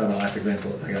 it's not my last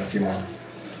example. I got a few more.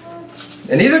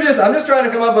 And these are just, I'm just trying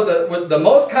to come up with the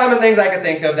most common things I can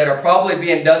think of that are probably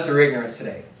being done through ignorance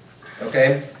today.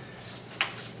 Okay?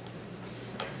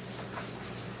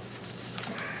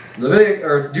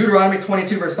 Deuteronomy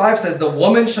 22 verse 5 says, the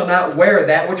woman shall not wear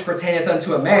that which pertaineth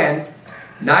unto a man,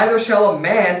 neither shall a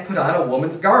man put on a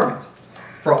woman's garment.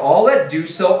 For all that do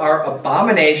so are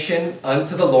abomination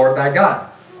unto the Lord thy God.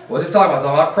 What's this talking about? It's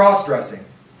talking about cross-dressing.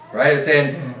 Right? It's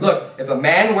saying, look, if a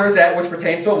man wears that which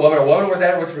pertains to a woman wears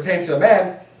that which pertains to a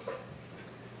man,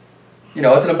 you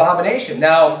know, it's an abomination.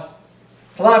 Now,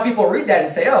 a lot of people read that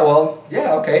and say, oh, well,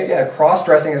 yeah, okay, yeah,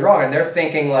 cross-dressing is wrong. And they're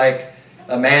thinking like,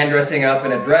 a man dressing up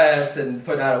in a dress and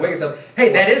putting on a wig and stuff.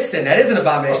 Hey, that is sin. That is an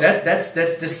abomination. That's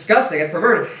disgusting. It's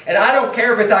perverted. And I don't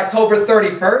care if it's October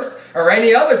 31st or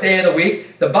any other day of the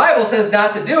week. The Bible says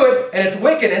not to do it, and it's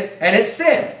wickedness, and it's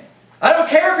sin. I don't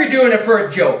care if you're doing it for a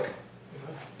joke.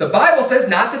 The Bible says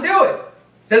not to do it.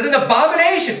 It says an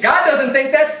abomination. God doesn't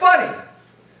think that's funny.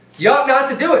 You ought not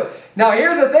to do it. Now,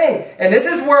 here's the thing, and this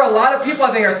is where a lot of people,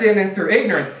 I think, are sinning through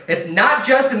ignorance. It's not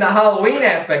just in the Halloween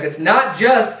aspect. It's not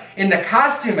just in the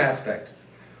costume aspect.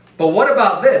 But what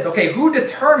about this? Okay, who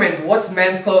determines what's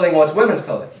men's clothing, what's women's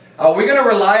clothing? Are we going to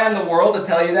rely on the world to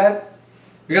tell you that?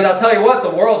 Because I'll tell you what,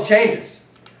 the world changes.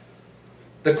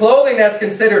 The clothing that's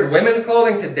considered women's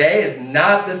clothing today is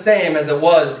not the same as it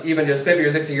was even just 50 or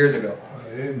 60 years ago.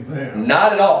 Amen.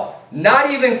 Not at all.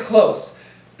 Not even close.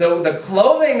 The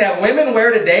clothing that women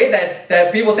wear today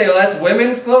that people say, well, that's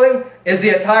women's clothing, is the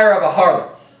attire of a harlot.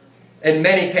 In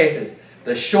many cases.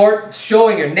 The short,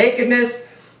 showing your nakedness,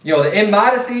 you know, the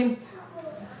immodesty.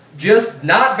 Just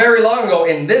not very long ago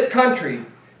in this country,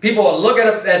 people would look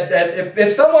at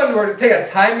if someone were to take a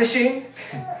time machine,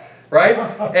 right,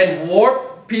 and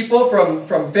warp people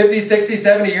from 50, 60,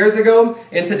 70 years ago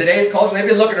into today's culture, they'd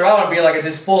be looking around and be like, it's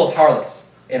just full of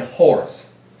harlots and whores.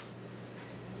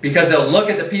 Because they'll look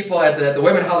at the people, at the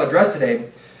women, how they're dressed today.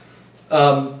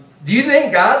 Do you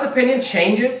think God's opinion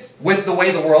changes with the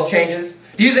way the world changes?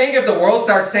 Do you think if the world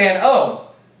starts saying, oh,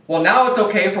 well, now it's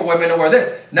okay for women to wear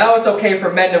this. Now it's okay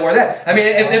for men to wear that. I mean,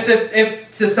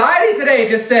 if society today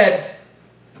just said,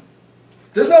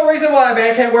 there's no reason why a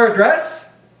man can't wear a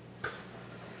dress.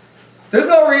 There's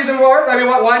no reason for it. I mean,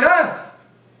 why not?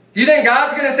 Do you think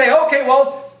God's going to say, okay,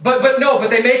 well, but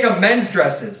they make them men's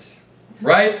dresses,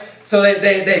 right? So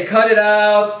they cut it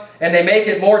out and they make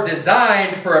it more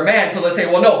designed for a man. So they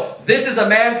say, well, no, this is a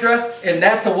man's dress and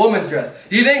that's a woman's dress.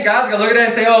 Do you think God's going to look at that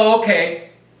and say, oh, okay,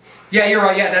 yeah, you're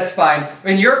right, yeah, that's fine.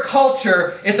 In your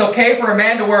culture, it's okay for a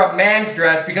man to wear a man's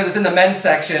dress because it's in the men's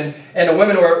section and a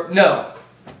woman wear, no.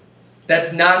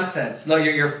 That's nonsense. No,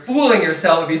 you're fooling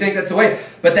yourself if you think that's the way.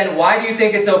 But then why do you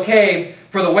think it's okay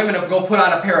for the women to go put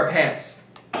on a pair of pants?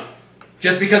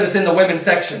 Just because it's in the women's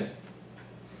section.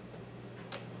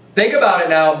 Think about it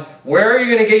now. Where are you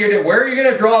going to get your? Where are you going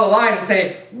to draw the line and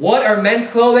say what are men's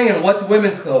clothing and what's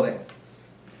women's clothing?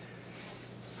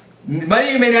 Many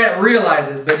of you may not realize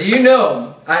this, but do you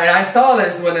know? And I saw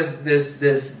this when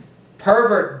this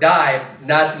pervert died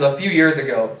not a few years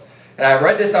ago, and I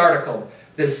read this article.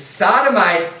 This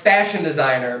sodomite fashion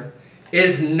designer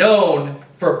is known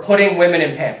for putting women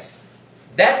in pants.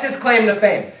 That's his claim to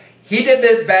fame. He did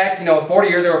this back, 40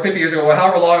 years ago or 50 years ago,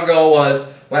 however long ago it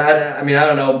was. Well, I mean, I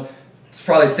don't know, it's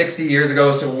probably 60 years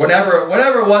ago, so whenever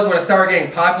it was when it started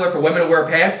getting popular for women to wear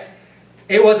pants,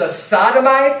 it was a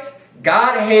sodomite,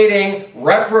 God-hating,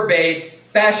 reprobate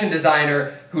fashion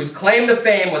designer whose claim to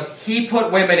fame was he put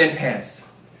women in pants.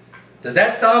 Does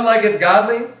that sound like it's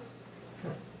godly?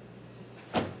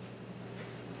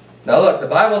 Now look, the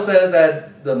Bible says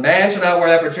that the man shall not wear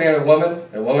that pertaining to a woman,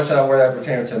 and a woman shall not wear that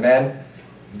pertaining to a man.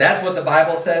 That's what the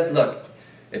Bible says. Look,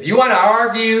 if you want to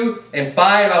argue and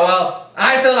fight about, well,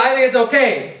 I think it's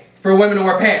okay for women to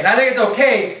wear pants. I think it's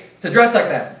okay to dress like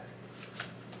that.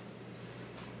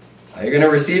 Are you going to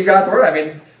receive God's word? I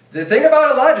mean, the thing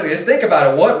about it logically is think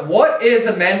about it. What is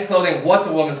a men's clothing? What's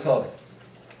a woman's clothing?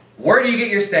 Where do you get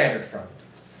your standard from?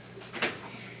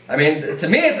 I mean, to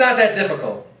me, it's not that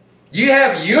difficult. You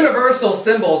have universal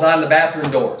symbols on the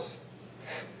bathroom doors.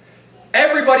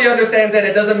 Everybody understands that.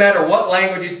 It doesn't matter what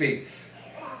language you speak.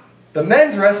 The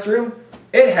men's restroom,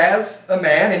 it has a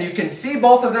man, and you can see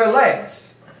both of their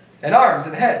legs and arms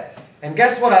and head. And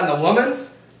guess what? On the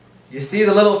woman's, you see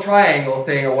the little triangle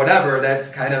thing or whatever that's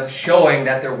kind of showing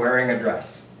that they're wearing a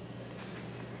dress.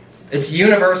 It's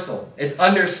universal. It's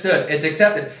understood. It's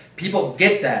accepted. People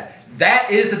get that.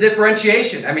 That is the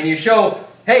differentiation. I mean, you show,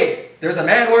 hey, there's a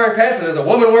man wearing pants and there's a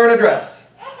woman wearing a dress.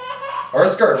 Or a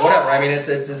skirt, whatever. I mean,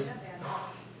 it's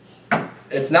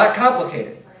not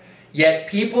complicated. Yet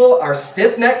people are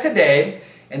stiff-necked today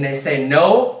and they say,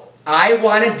 no, I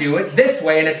want to do it this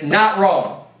way and it's not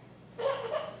wrong.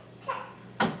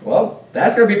 Well,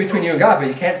 that's going to be between you and God, but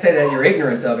you can't say that you're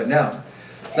ignorant of it now.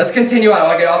 Let's continue on.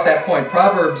 I'll get off that point.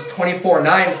 Proverbs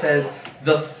 24:9 says,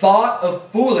 the thought of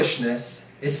foolishness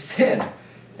is sin,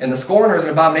 and the scorner is an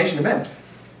abomination to men.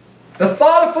 The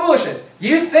thought of foolishness.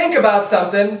 You think about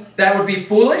something that would be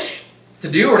foolish to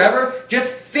do or whatever, just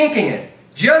thinking it,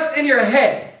 just in your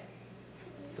head.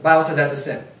 The Bible says that's a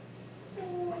sin.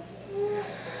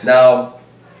 Now,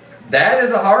 that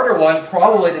is a harder one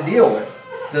probably to deal with.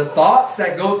 The thoughts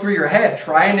that go through your head,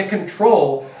 trying to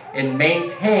control and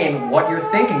maintain what you're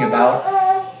thinking about.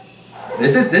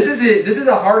 This is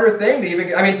a harder thing to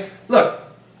even. I mean, look,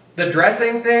 the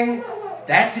dressing thing,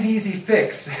 that's an easy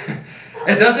fix.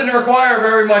 It doesn't require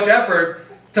very much effort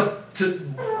to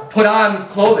put on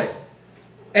clothing.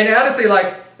 And honestly,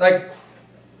 like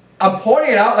I'm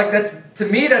pointing it out, like to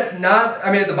me that's not.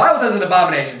 I mean, the Bible says it's an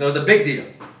abomination, so it's a big deal.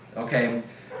 Okay.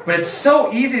 But it's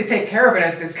so easy to take care of it,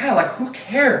 and it's kind of like, who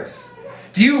cares?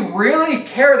 Do you really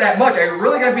care that much? Are you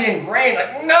really going to be ingrained?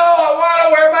 Like, no, I want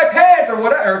to wear my pants, or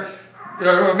whatever.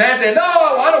 Or a man saying, no,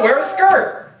 I want to wear a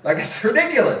skirt. Like, it's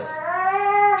ridiculous.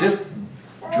 Just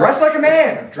dress like a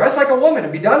man, or dress like a woman,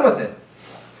 and be done with it.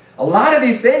 A lot of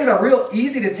these things are real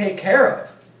easy to take care of.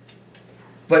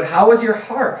 But how is your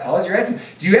heart? How is your attitude?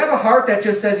 Do you have a heart that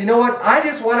just says, you know what, I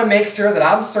just want to make sure that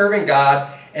I'm serving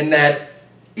God, and that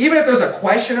even if there's a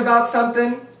question about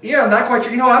something, I'm not quite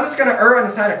sure, I'm just going to err on the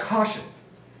side of caution.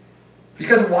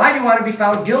 Because why do you want to be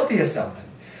found guilty of something?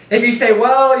 If you say,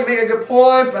 well, you make a good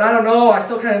point, but I don't know, I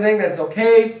still kind of think that it's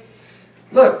okay.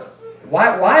 Look,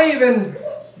 why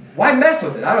mess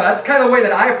with it? I don't know, that's kind of the way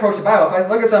that I approach the Bible. If I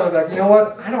look at something like, you know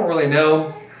what, I don't really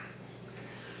know.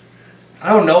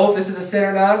 I don't know if this is a sin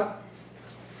or not.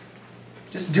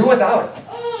 Just do without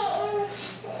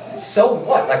it. So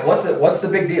what? Like, what's the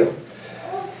big deal?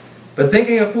 But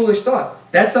thinking a foolish thought,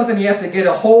 that's something you have to get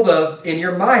a hold of in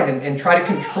your mind and try to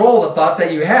control the thoughts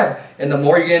that you have. And the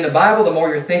more you get in the Bible, the more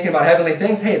you're thinking about heavenly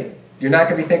things, hey, you're not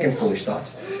going to be thinking foolish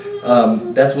thoughts.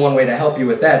 That's one way to help you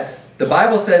with that. The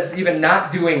Bible says even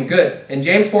not doing good. In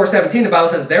James 4:17, the Bible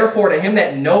says, therefore to him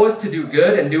that knoweth to do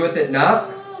good and doeth it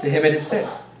not, to him it is sin.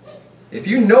 If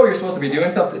you know you're supposed to be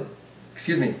doing something,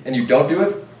 and you don't do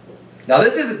it. Now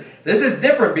this is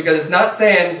different because it's not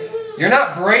saying, you're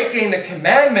not breaking the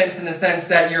commandments in the sense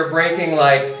that you're breaking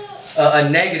like a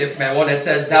negative command, one that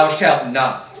says thou shalt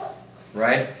not,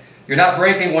 right? You're not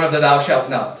breaking one of the thou shalt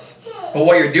nots. But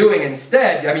what you're doing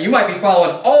instead, I mean, you might be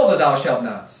following all the thou shalt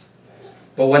nots.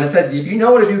 But when it says, if you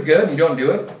know to do good and you don't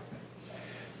do it,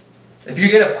 if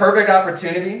you get a perfect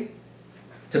opportunity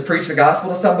to preach the gospel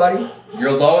to somebody, you're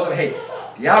alone with them, hey,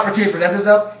 the opportunity presents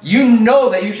itself, you know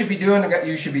that you should be doing that,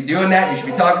 you should be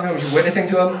talking to them, you should be witnessing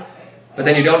to them. But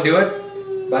then you don't do it,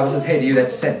 the Bible says, hey, to you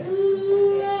that's sin.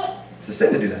 It's a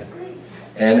sin to do that.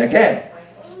 And again,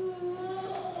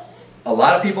 a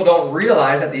lot of people don't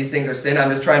realize that these things are sin. I'm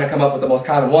just trying to come up with the most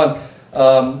common ones.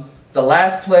 The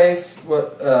last place,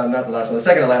 not the last one, the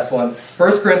second to last one,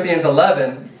 1 Corinthians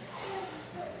 11.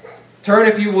 Turn,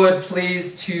 if you would,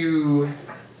 please, to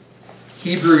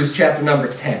Hebrews chapter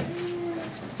number 10.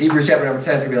 Hebrews chapter number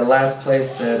 10 is going to be the last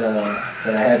place that I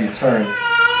have you turn.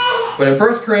 But in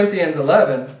 1 Corinthians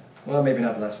 11, well, maybe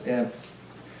not the last one. Yeah. I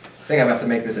think I'm going to have to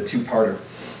make this a two-parter.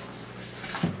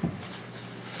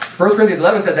 1 Corinthians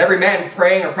 11 says, every man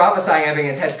praying or prophesying having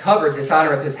his head covered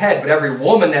dishonoreth his head, but every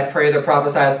woman that prayeth or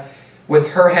prophesieth with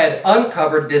her head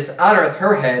uncovered dishonoreth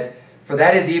her head, for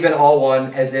that is even all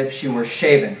one as if she were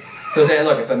shaven. So saying,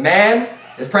 look, if a man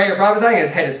is praying or prophesying,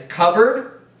 his head is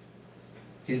covered,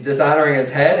 He's dishonoring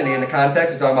his head, and in the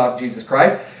context, he's talking about Jesus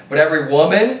Christ. But every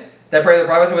woman that prayeth in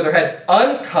privacy with her head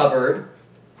uncovered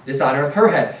dishonoreth her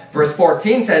head. Verse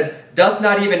 14 says, doth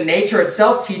not even nature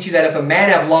itself teach you that if a man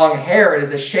have long hair, it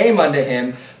is a shame unto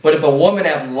him, but if a woman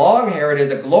have long hair, it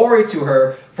is a glory to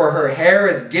her, for her hair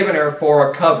is given her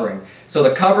for a covering. So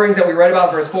the coverings that we read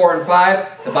about, verse 4 and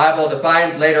 5, the Bible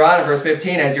defines later on in verse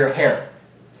 15 as your hair.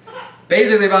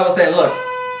 Basically, the Bible is saying, look,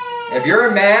 if you're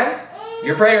a man,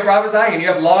 you're praying or prophesying, and you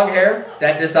have long hair,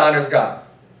 that dishonors God.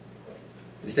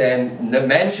 He's saying the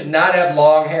men should not have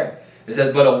long hair. It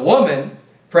says, but a woman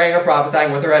praying or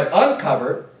prophesying with her head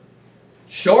uncovered,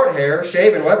 short hair,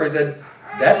 shaven, whatever, he said,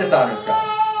 that dishonors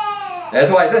God.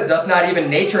 That's why it says, doth not even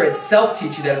nature itself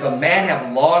teach you that if a man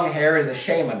have long hair, it is a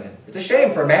shame unto him. It's a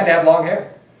shame for a man to have long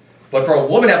hair. But for a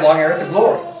woman to have long hair, it's a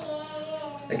glory.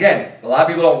 Again, a lot of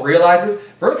people don't realize this.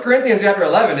 1 Corinthians chapter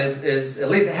 11 is at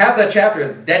least half that chapter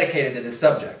is dedicated to this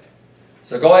subject.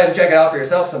 So go ahead and check it out for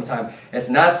yourself sometime. It's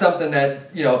not something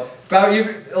that, you know, about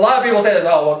you. A lot of people say this,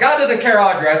 oh, well, God doesn't care how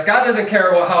I dress. God doesn't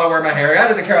care how I wear my hair. God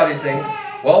doesn't care all these things.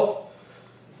 Well,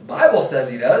 the Bible says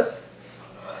he does.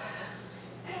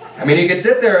 I mean, you can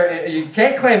sit there and you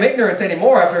can't claim ignorance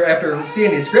anymore after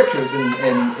seeing these scriptures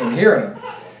and hearing them.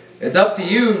 It's up to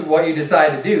you what you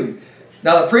decide to do.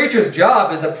 Now, the preacher's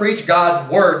job is to preach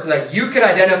God's word so that you can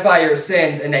identify your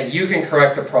sins and that you can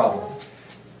correct the problem.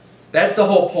 That's the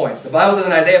whole point. The Bible says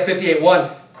in Isaiah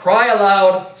 58:1, cry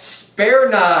aloud, spare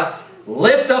not,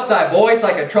 lift up thy voice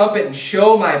like a trumpet, and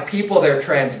show my people their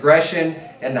transgression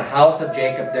and the house of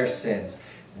Jacob their sins.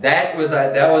 That was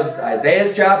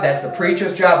Isaiah's job. That's the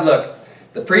preacher's job. Look,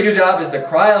 the preacher's job is to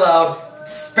cry aloud,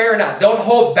 spare not. Don't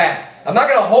hold back. I'm not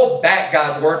going to hold back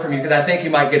God's word from you because I think you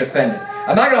might get offended.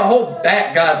 I'm not going to hold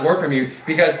back God's word from you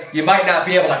because you might not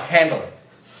be able to handle it.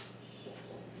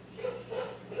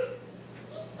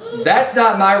 That's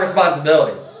not my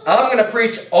responsibility. I'm going to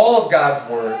preach all of God's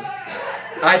words.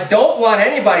 I don't want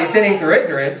anybody sinning through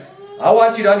ignorance. I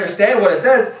want you to understand what it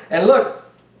says. And look,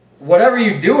 whatever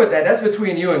you do with that, that's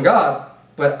between you and God.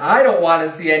 But I don't want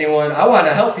to see anyone. I want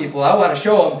to help people. I want to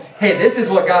show them, hey, this is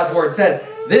what God's word says.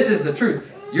 This is the truth.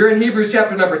 You're in Hebrews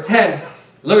chapter number 10.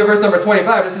 Look at verse number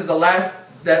 25. This is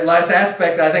that last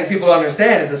aspect that I think people don't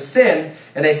understand is a sin,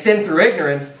 and they sin through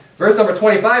ignorance. Verse number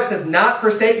 25 says, not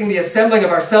forsaking the assembling of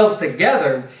ourselves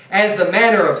together, as the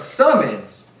manner of some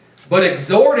is, but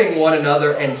exhorting one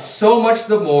another, and so much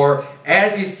the more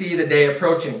as you see the day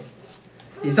approaching.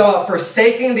 He's talking about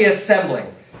forsaking the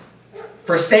assembling,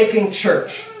 forsaking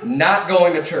church, not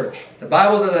going to church. The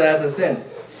Bible says that that's a sin.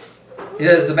 He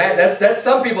says that's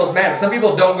some people's manner. Some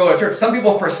people don't go to church. Some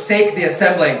people forsake the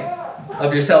assembling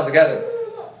of yourselves together.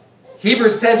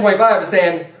 Hebrews 10:25 is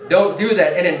saying, don't do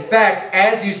that. And in fact,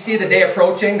 as you see the day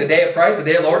approaching, the day of Christ, the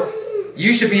day of the Lord,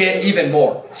 you should be in even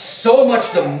more. So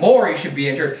much the more you should be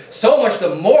in church. So much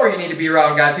the more you need to be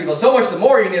around God's people. So much the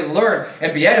more you need to learn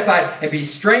and be edified and be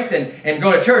strengthened and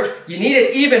go to church. You need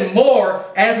it even more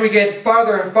as we get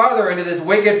farther and farther into this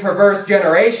wicked, perverse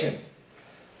generation.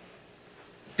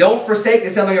 Don't forsake the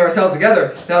assembling of ourselves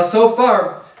together. Now, so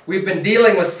far, we've been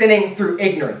dealing with sinning through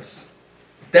ignorance.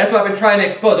 That's what I've been trying to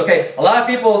expose. Okay, a lot of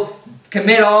people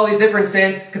commit all these different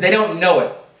sins because they don't know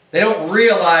it. They don't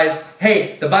realize,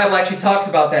 hey, the Bible actually talks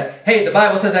about that. Hey, the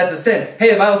Bible says that's a sin.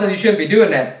 Hey, the Bible says you shouldn't be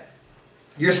doing that.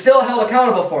 You're still held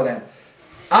accountable for them.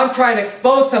 I'm trying to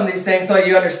expose some of these things so that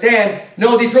you understand,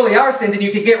 no, these really are sins and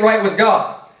you can get right with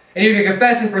God. And you can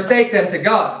confess and forsake them to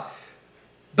God.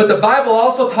 But the Bible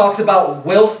also talks about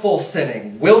willful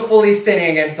sinning, willfully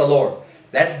sinning against the Lord.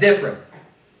 That's different.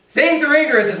 Sinning through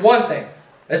ignorance is one thing.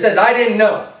 It says, I didn't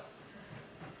know.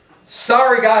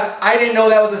 Sorry, God, I didn't know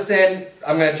that was a sin.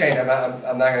 I'm going to change. I'm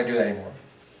not going to do that anymore.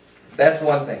 That's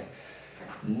one thing.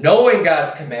 Knowing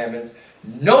God's commandments,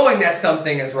 knowing that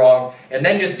something is wrong, and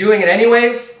then just doing it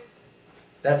anyways,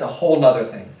 that's a whole nother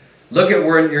thing. Look at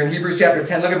where you're in Hebrews chapter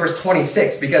 10. Look at verse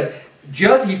 26, because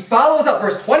he follows up.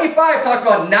 Verse 25 talks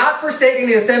about not forsaking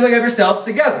the assembling of yourselves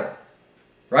together.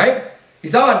 Right?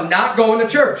 He's talking about not going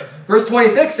to church. Verse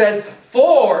 26 says,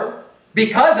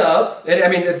 because of, I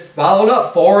mean, it's followed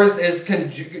up. For is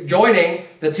joining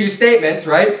the two statements,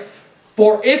 right?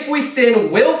 For if we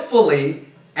sin willfully,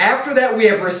 after that we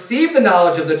have received the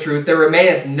knowledge of the truth, there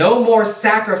remaineth no more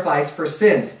sacrifice for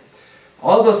sins.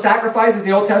 All of those sacrifices in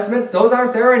the Old Testament, those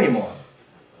aren't there anymore.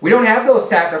 We don't have those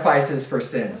sacrifices for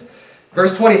sins.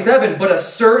 Verse 27, but a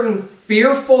certain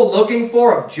fearful looking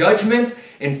for of judgment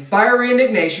and fiery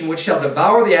indignation, which shall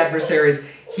devour the adversaries.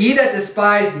 He that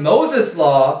despised Moses'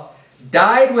 law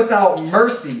died without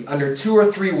mercy under 2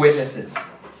 or 3 witnesses.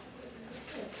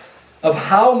 Of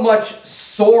how much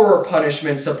sorer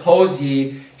punishment, suppose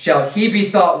ye, shall he be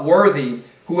thought worthy,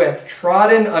 who hath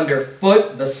trodden under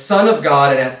foot the Son of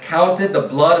God, and hath counted the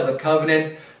blood of the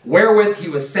covenant, wherewith he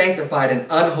was sanctified, an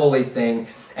unholy thing,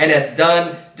 and hath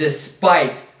done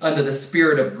despite unto the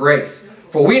Spirit of grace.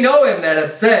 For we know him that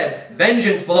hath said,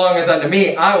 Vengeance belongeth unto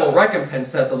me, I will recompense,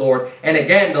 saith the Lord. And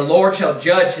again, the Lord shall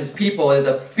judge his people. It is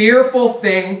a fearful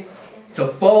thing to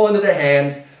fall into the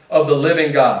hands of the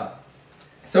living God.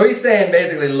 So he's saying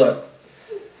basically, look,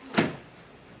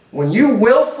 when you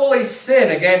willfully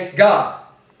sin against God,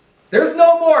 there's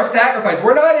no more sacrifice.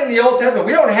 We're not in the Old Testament.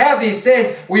 We don't have these sins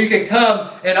where you can come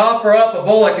and offer up a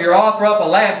bullock or offer up a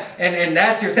lamb, and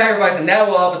that's your sacrifice, and that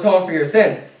will help atone for your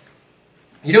sins.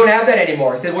 You don't have that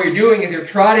anymore. He said what you're doing is you're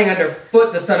trotting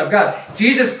underfoot the Son of God.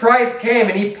 Jesus Christ came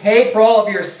and he paid for all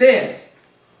of your sins.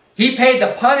 He paid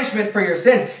the punishment for your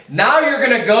sins. Now you're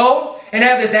going to go and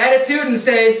have this attitude and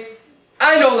say,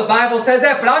 I know the Bible says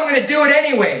that, but I'm going to do it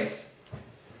anyways.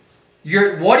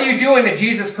 What are you doing to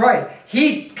Jesus Christ?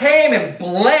 He came and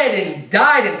bled and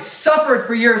died and suffered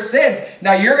for your sins.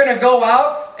 Now you're going to go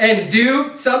out and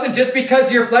do something just because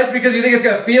of your flesh, because you think it's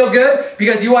going to feel good,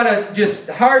 because you want to just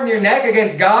harden your neck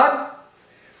against God?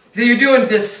 So you're doing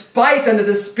despite unto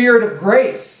the Spirit of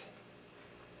grace.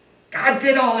 God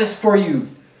did all this for you.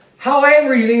 How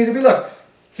angry do you think he's going to be? Look,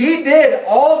 he did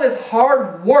all this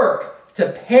hard work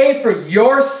to pay for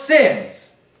your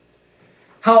sins.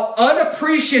 How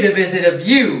unappreciative is it of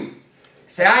you?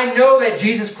 Say, I know that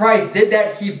Jesus Christ did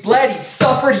that. He bled, he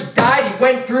suffered, he died, he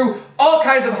went through all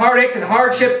kinds of heartaches and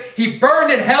hardships. He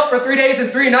burned in hell for 3 days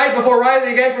and 3 nights before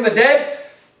rising again from the dead.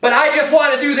 But I just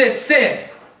want to do this sin.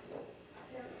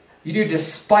 You do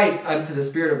despite unto the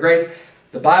Spirit of grace.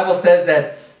 The Bible says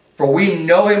that, for we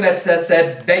know him that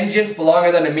said, Vengeance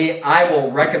belongeth unto me, I will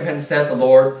recompense, saith the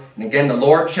Lord. And again, the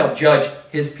Lord shall judge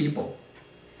his people.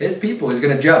 His people is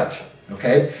going to judge.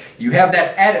 Okay? You have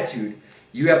that attitude.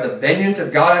 You have the vengeance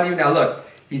of God on you. Now look,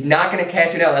 he's not going to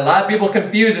cast you down. A lot of people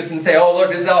confuse this and say, oh look,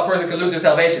 this is how a person could lose their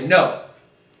salvation. No.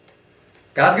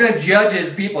 God's going to judge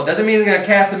his people. It doesn't mean he's going to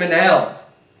cast them into hell.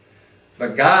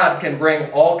 But God can bring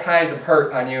all kinds of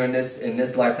hurt on you in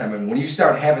this lifetime. And when you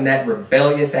start having that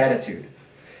rebellious attitude,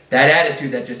 that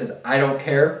attitude that just says, I don't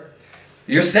care,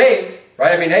 you're saved,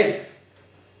 right? I mean, hey,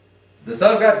 the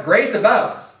Son of God, grace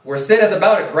abounds. Where sin hath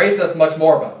abounded, grace doth much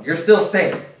more abound. You're still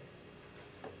saved.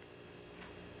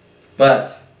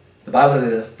 But the Bible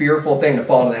says it's a fearful thing to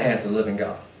fall into the hands of the living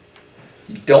God.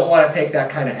 You don't want to take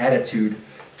that kind of attitude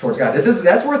towards God.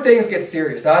 That's where things get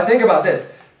serious. Now, think about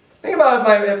this. Think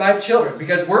about my children,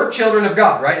 because we're children of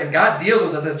God, right? And God deals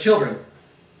with us as children.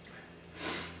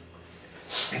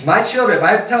 And my children, if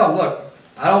I tell them, look,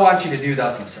 I don't want you to do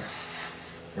thus and so,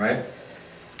 right?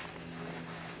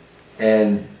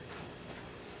 And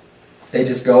they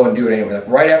just go and do it anyway. Like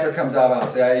right after it comes out, I'll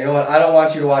say, you know what, I don't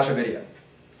want you to watch a video.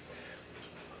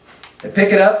 They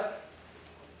pick it up,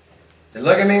 they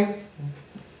look at me,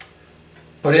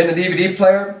 put it in the DVD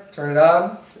player, turn it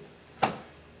on.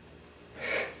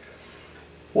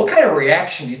 What kind of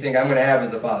reaction do you think I'm going to have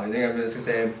as a father? You think I'm just going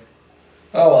to say,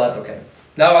 oh, well, that's okay.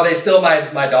 Now, are they still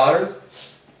my daughters?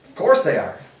 Of course they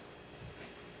are.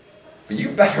 But you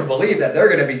better believe that they're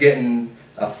going to be getting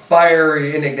a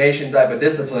fiery indignation type of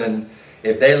discipline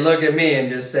if they look at me and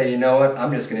just say, you know what,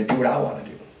 I'm just going to do what I want to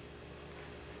do.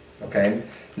 Okay?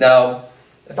 Now,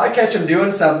 if I catch them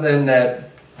doing something that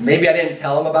maybe I didn't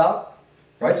tell them about,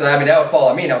 right? So, I mean, that would fall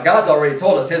on me. Now, God's already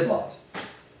told us his laws.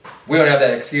 We don't have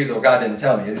that excuse, oh, God didn't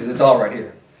tell me. It's all right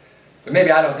here. But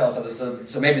maybe I don't tell them something,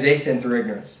 so maybe they sin through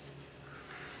ignorance.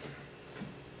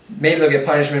 Maybe they'll get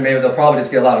punishment, maybe they'll probably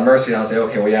just get a lot of mercy, and I'll say,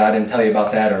 okay, well, yeah, I didn't tell you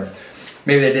about that. Or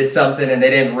maybe they did something and they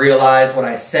didn't realize when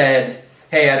I said,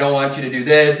 hey, I don't want you to do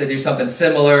this, they do something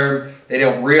similar. They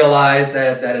don't realize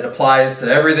that it applies to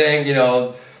everything, you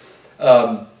know.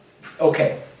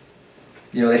 Okay.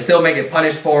 You know, they still may get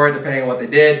punished for it, depending on what they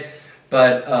did.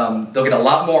 But they'll get a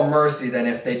lot more mercy than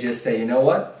if they just say, you know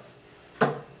what?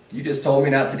 You just told me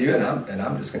not to do it, and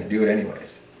I'm just going to do it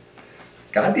anyways.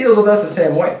 God deals with us the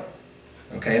same way.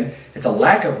 Okay? It's a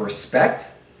lack of respect.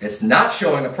 It's not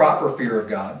showing a proper fear of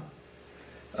God.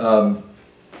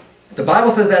 The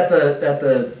Bible says that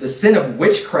the sin of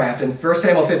witchcraft in 1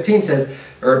 Samuel 15 says,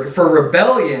 or for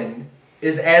rebellion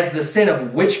is as the sin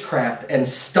of witchcraft, and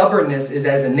stubbornness is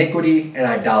as iniquity and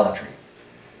idolatry.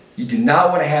 You do not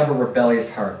want to have a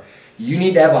rebellious heart. You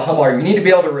need to have a humble heart. You need to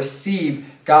be able to receive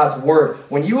God's word.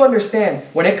 When you understand,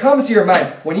 when it comes to your mind,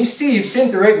 when you see you've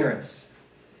sinned through ignorance,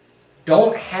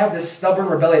 don't have this stubborn,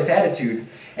 rebellious attitude.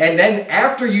 And then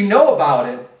after you know about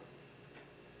it,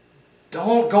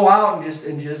 don't go out and just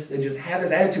have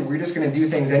this attitude where you're just going to do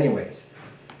things anyways.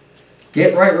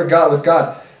 Get right with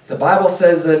God. The Bible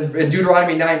says in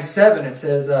Deuteronomy 9:7, it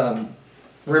says,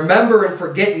 Remember and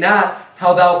forget not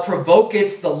how thou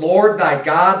provokest the Lord thy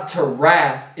God to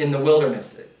wrath in the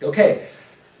wilderness. Okay,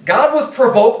 God was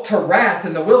provoked to wrath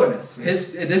in the wilderness.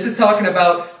 This is talking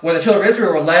about when the children of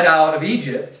Israel were led out of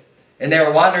Egypt and they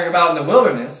were wandering about in the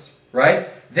wilderness, right?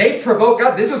 They provoked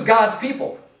God. This was God's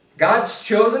people. God's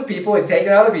chosen people had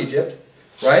taken out of Egypt,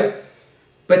 right?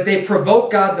 But they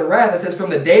provoked God to wrath. It says,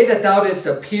 from the day that thou didst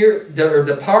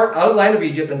depart out of the land of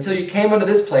Egypt until you came unto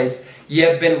this place, ye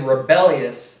have been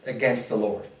rebellious against the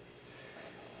Lord.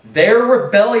 Their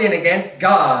rebellion against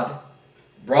God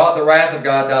brought the wrath of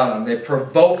God down on them. They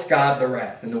provoked God to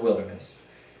wrath in the wilderness.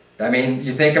 I mean,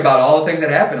 you think about all the things that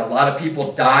happened. A lot of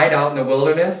people died out in the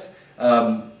wilderness.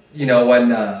 You know,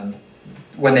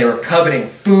 when they were coveting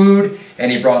food,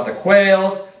 and he brought the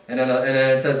quails, and then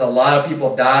it says a lot of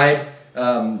people died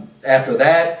after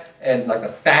that, and like the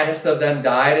fattest of them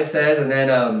died, it says, and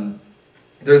then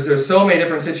there's so many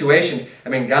different situations. I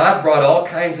mean, God brought all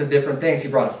kinds of different things. He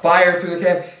brought a fire through the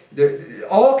camp.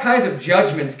 All kinds of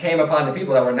judgments came upon the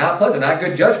people that were not pleasant, not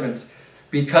good judgments,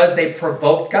 because they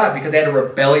provoked God, because they had a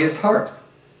rebellious heart.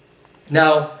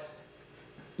 Now,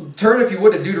 turn, if you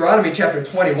would, to Deuteronomy chapter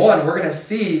 21. We're going to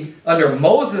see under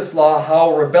Moses' law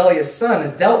how a rebellious son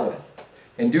is dealt with.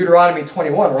 In Deuteronomy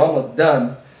 21, we're almost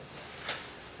done.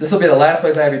 This will be the last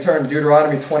place I have you turn,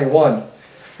 Deuteronomy 21,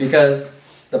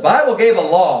 because the Bible gave a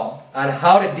law on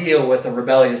how to deal with a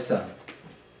rebellious son.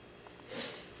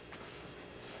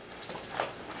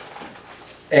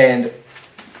 And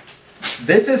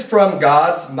this is from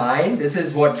God's mind. This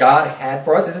is what God had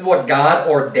for us. This is what God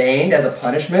ordained as a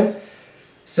punishment.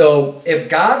 So if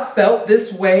God felt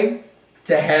this way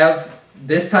to have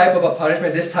this type of a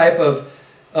punishment, this type of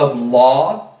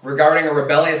law regarding a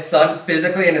rebellious son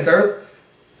physically in this earth,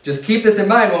 just keep this in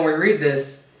mind when we read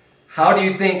this. How do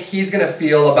you think he's going to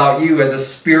feel about you as a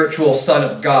spiritual son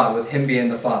of God with him being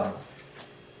the Father?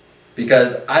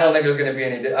 Because I don't think there's going to be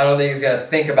any, I don't think he's going to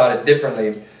think about it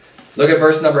differently. Look at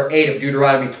verse number 8 of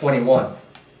Deuteronomy 21.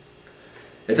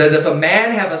 It says, if a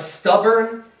man have a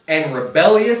stubborn and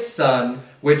rebellious son,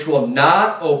 which will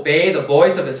not obey the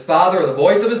voice of his father or the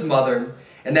voice of his mother,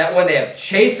 and that when they have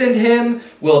chastened him,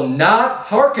 will not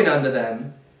hearken unto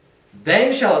them,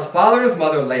 then shall his father and his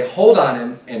mother lay hold on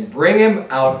him, and bring him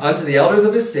out unto the elders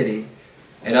of his city,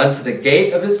 and unto the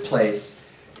gate of his place.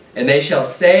 And they shall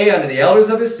say unto the elders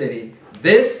of his city,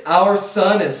 this our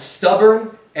son is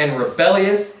stubborn and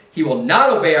rebellious. He will not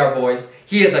obey our voice.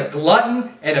 He is a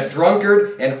glutton and a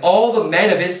drunkard, and all the men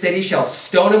of his city shall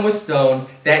stone him with stones,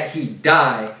 that he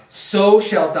die. So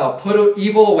shalt thou put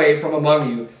evil away from among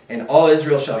you, and all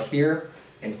Israel shall hear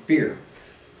and fear.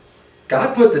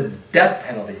 God put the death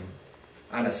penalty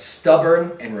on a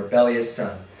stubborn and rebellious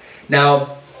son.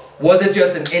 Now, was it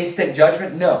just an instant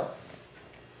judgment? No.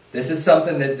 This is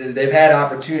something that they've had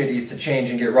opportunities to change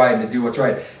and get right and to do what's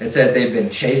right. It says they've been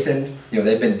chastened,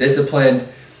 they've been disciplined.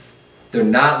 They're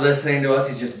not listening to us.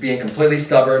 He's just being completely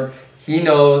stubborn. He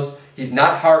knows he's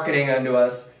not hearkening unto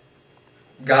us.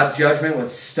 God's judgment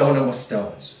was stone him with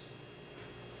stones.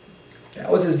 That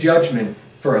was his judgment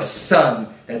for a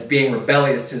son that's being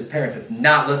rebellious to his parents. It's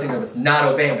not listening to him. It's not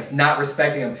obeying him. It's not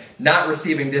respecting him. Not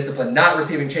receiving discipline. Not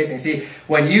receiving chastening. See,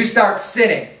 when you start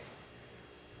sinning,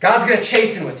 God's going to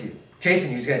chasten with you.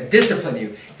 Chasten you. He's going to discipline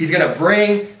you. He's going to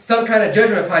bring some kind of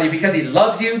judgment upon you because he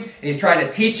loves you and he's trying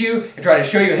to teach you and trying to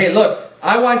show you, hey, look,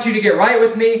 I want you to get right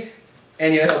with me,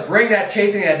 and he'll bring that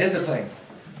chastening and that discipline.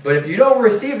 But if you don't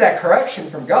receive that correction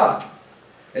from God,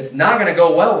 it's not going to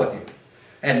go well with you.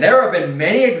 And there have been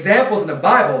many examples in the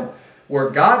Bible where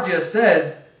God just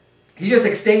says, he just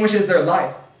extinguishes their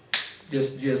life.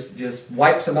 Just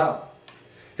wipes them out.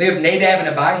 Think of Nadab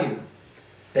and Abihu.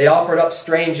 They offered up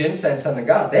strange incense unto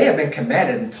God. They have been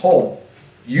commanded and told,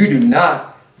 you do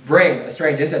not bring a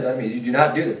strange incense unto me. You do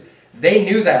not do this. They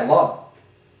knew that law.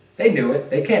 They knew it.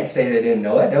 They can't say they didn't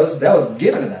know it. That was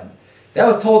given to them. That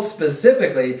was told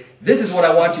specifically, this is what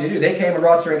I want you to do. They came and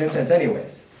brought strange incense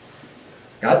anyways.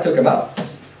 God took them out.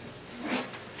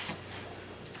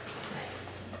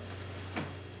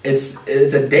 It's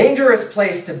a dangerous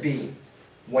place to be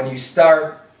when you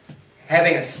start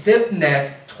having a stiff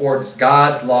neck towards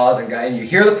God's laws and you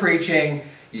hear the preaching,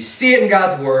 you see it in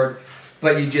God's word,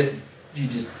 but you just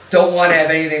don't want to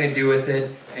have anything to do with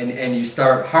it, and you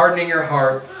start hardening your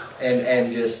heart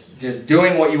and just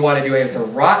doing what you want to do. And it's a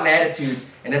rotten attitude,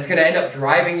 and it's going to end up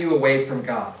driving you away from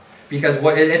God. Because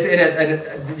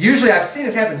usually I've seen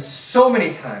this happen so many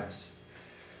times.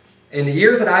 In the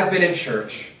years that I've been in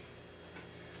church,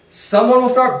 someone will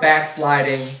start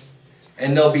backsliding,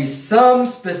 and there'll be some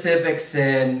specific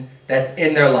sin that's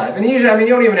in their life. And usually, you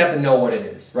don't even have to know what it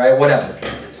is, right? Whatever.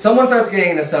 Someone starts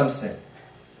getting into some sin.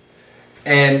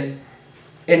 And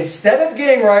instead of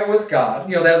getting right with God,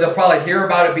 they'll probably hear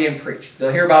about it being preached.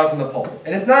 They'll hear about it from the pulpit.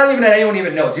 And it's not even that anyone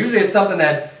even knows. Usually it's something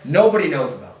that nobody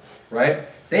knows about, right?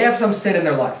 They have some sin in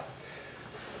their life.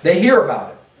 They hear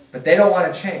about it, but they don't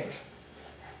want to change.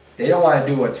 They don't want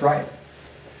to do what's right.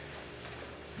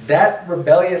 That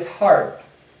rebellious heart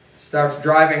starts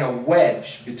driving a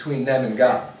wedge between them and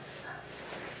God.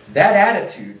 That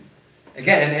attitude,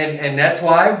 again, and that's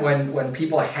why when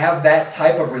people have that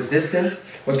type of resistance,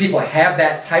 when people have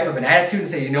that type of an attitude and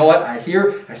say, you know what, I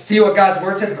see what God's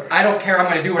word says, but I don't care, I'm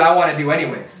going to do what I want to do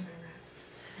anyways.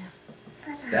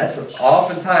 That's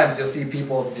oftentimes you'll see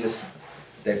people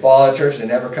they fall out of church and they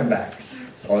never come back.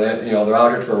 Or they're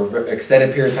out here for an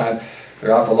extended period of time.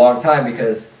 They're out for a long time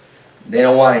because they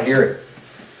don't want to hear it.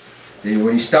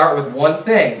 When you start with one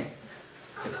thing,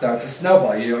 it starts to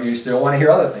snowball. You still want to hear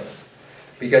other things.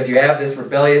 Because you have this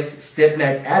rebellious,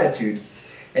 stiff-necked attitude.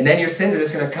 And then your sins are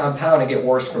just going to compound and get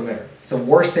worse from there. It's the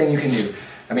worst thing you can do.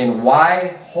 I mean,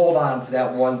 why hold on to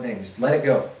that one thing? Just let it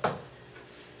go.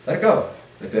 Let it go.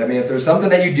 If there's something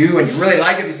that you do and you really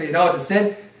like it, you say, it's a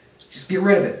sin, just get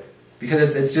rid of it.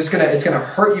 Because it's going to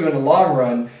hurt you in the long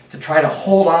run to try to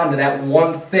hold on to that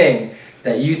one thing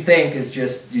that you think is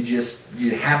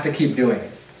you have to keep doing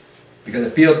it. Because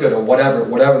it feels good or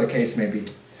whatever the case may be.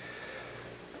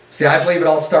 See, I believe it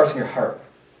all starts in your heart.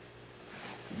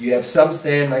 You have some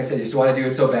sin, like I said, you just want to do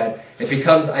it so bad, it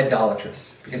becomes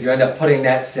idolatrous. Because you end up putting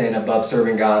that sin above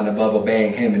serving God and above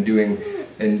obeying Him and you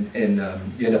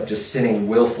end up just sinning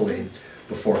willfully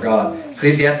before God.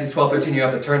 Ecclesiastes 12:13, you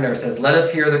have to turn there. It says, let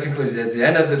us hear the conclusion. It's the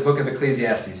end of the book of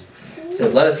Ecclesiastes. It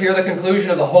says, let us hear the conclusion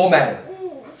of the whole matter.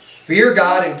 Fear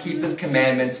God and keep His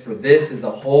commandments, for this is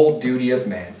the whole duty of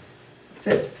man. That's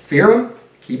it. Fear Him,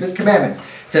 keep His commandments.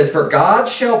 It says, for God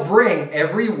shall bring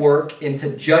every work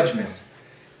into judgment,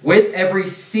 with every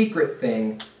secret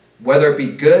thing, whether it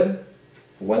be good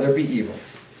or whether it be evil.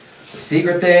 The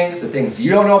secret things, the things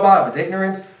you don't know about, if it's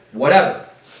ignorance, whatever.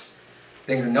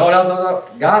 Things that no one else knows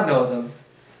about, God knows them.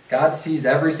 God sees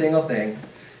every single thing.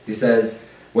 He says,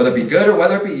 whether it be good or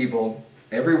whether it be evil,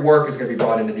 every work is going to be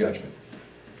brought into judgment.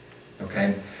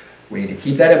 Okay? We need to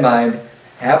keep that in mind.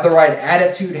 Have the right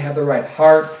attitude, have the right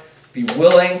heart. Be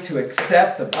willing to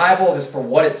accept the Bible just for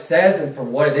what it says and for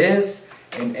what it is.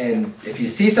 And if you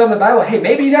see something in the Bible, hey,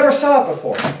 maybe you never saw it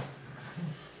before.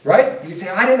 Right? You can say,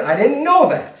 I didn't know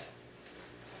that.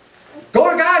 Go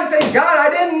to God and say, God, I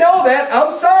didn't know that.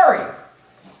 I'm sorry.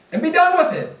 And be done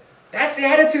with it. That's the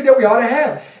attitude that we ought to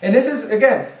have. And this is,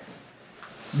 again,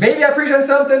 maybe I preached on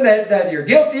something that you're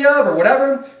guilty of or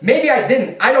whatever. Maybe I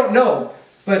didn't. I don't know.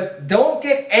 But don't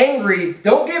get angry.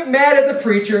 Don't get mad at the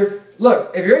preacher.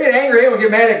 Look, if you're getting angry, don't get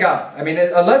mad at God. I mean,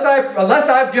 unless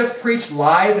I've just preached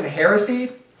lies and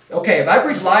heresy, okay, if I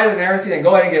preach lies and heresy, then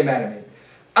go ahead and get mad at me.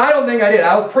 I don't think I did.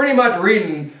 I was pretty much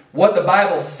reading what the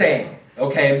Bible's saying,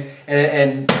 okay?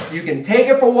 And you can take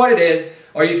it for what it is,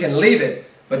 or you can leave it.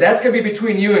 But that's going to be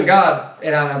between you and God.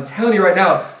 And I'm telling you right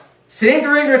now, sinning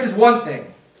through ignorance is one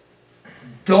thing.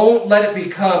 Don't let it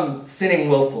become sinning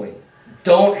willfully.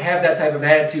 Don't have that type of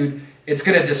attitude. It's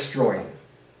going to destroy you.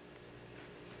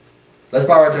 Let's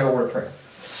bow our heads and have a word of prayer.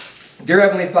 Dear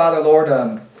Heavenly Father, Lord,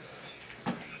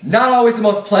 not always the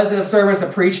most pleasant of sermons to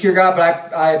preach, dear God,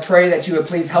 but I pray that you would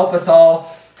please help us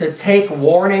all to take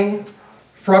warning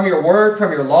from your word,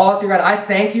 from your laws, dear God. I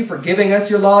thank you for giving us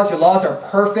your laws. Your laws are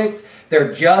perfect.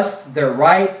 They're just. They're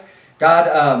right.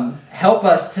 God, help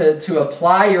us to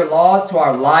apply your laws to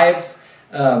our lives,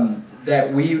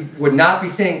 that we would not be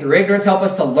sinning through ignorance. Help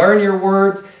us to learn your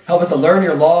words. Help us to learn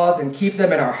your laws and keep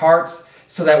them in our hearts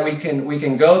so that we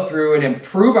can go through and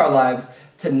improve our lives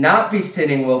to not be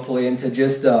sinning willfully and to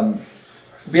just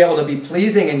be able to be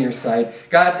pleasing in your sight.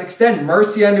 God, extend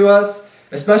mercy unto us,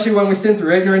 especially when we sin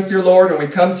through ignorance, dear Lord, and we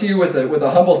come to you with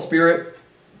a humble spirit.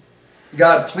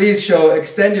 God, please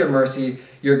extend your mercy,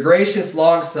 your gracious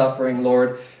long-suffering,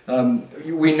 Lord.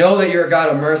 We know that you're a God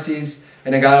of mercies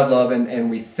and a God of love, and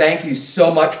we thank you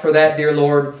so much for that, dear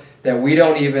Lord, that we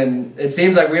don't even, it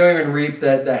seems like we don't even reap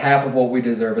the half of what we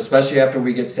deserve, especially after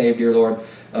we get saved, dear Lord.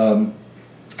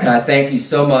 And I thank you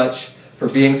so much for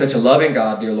being such a loving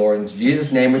God, dear Lord. In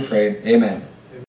Jesus' name we pray. Amen.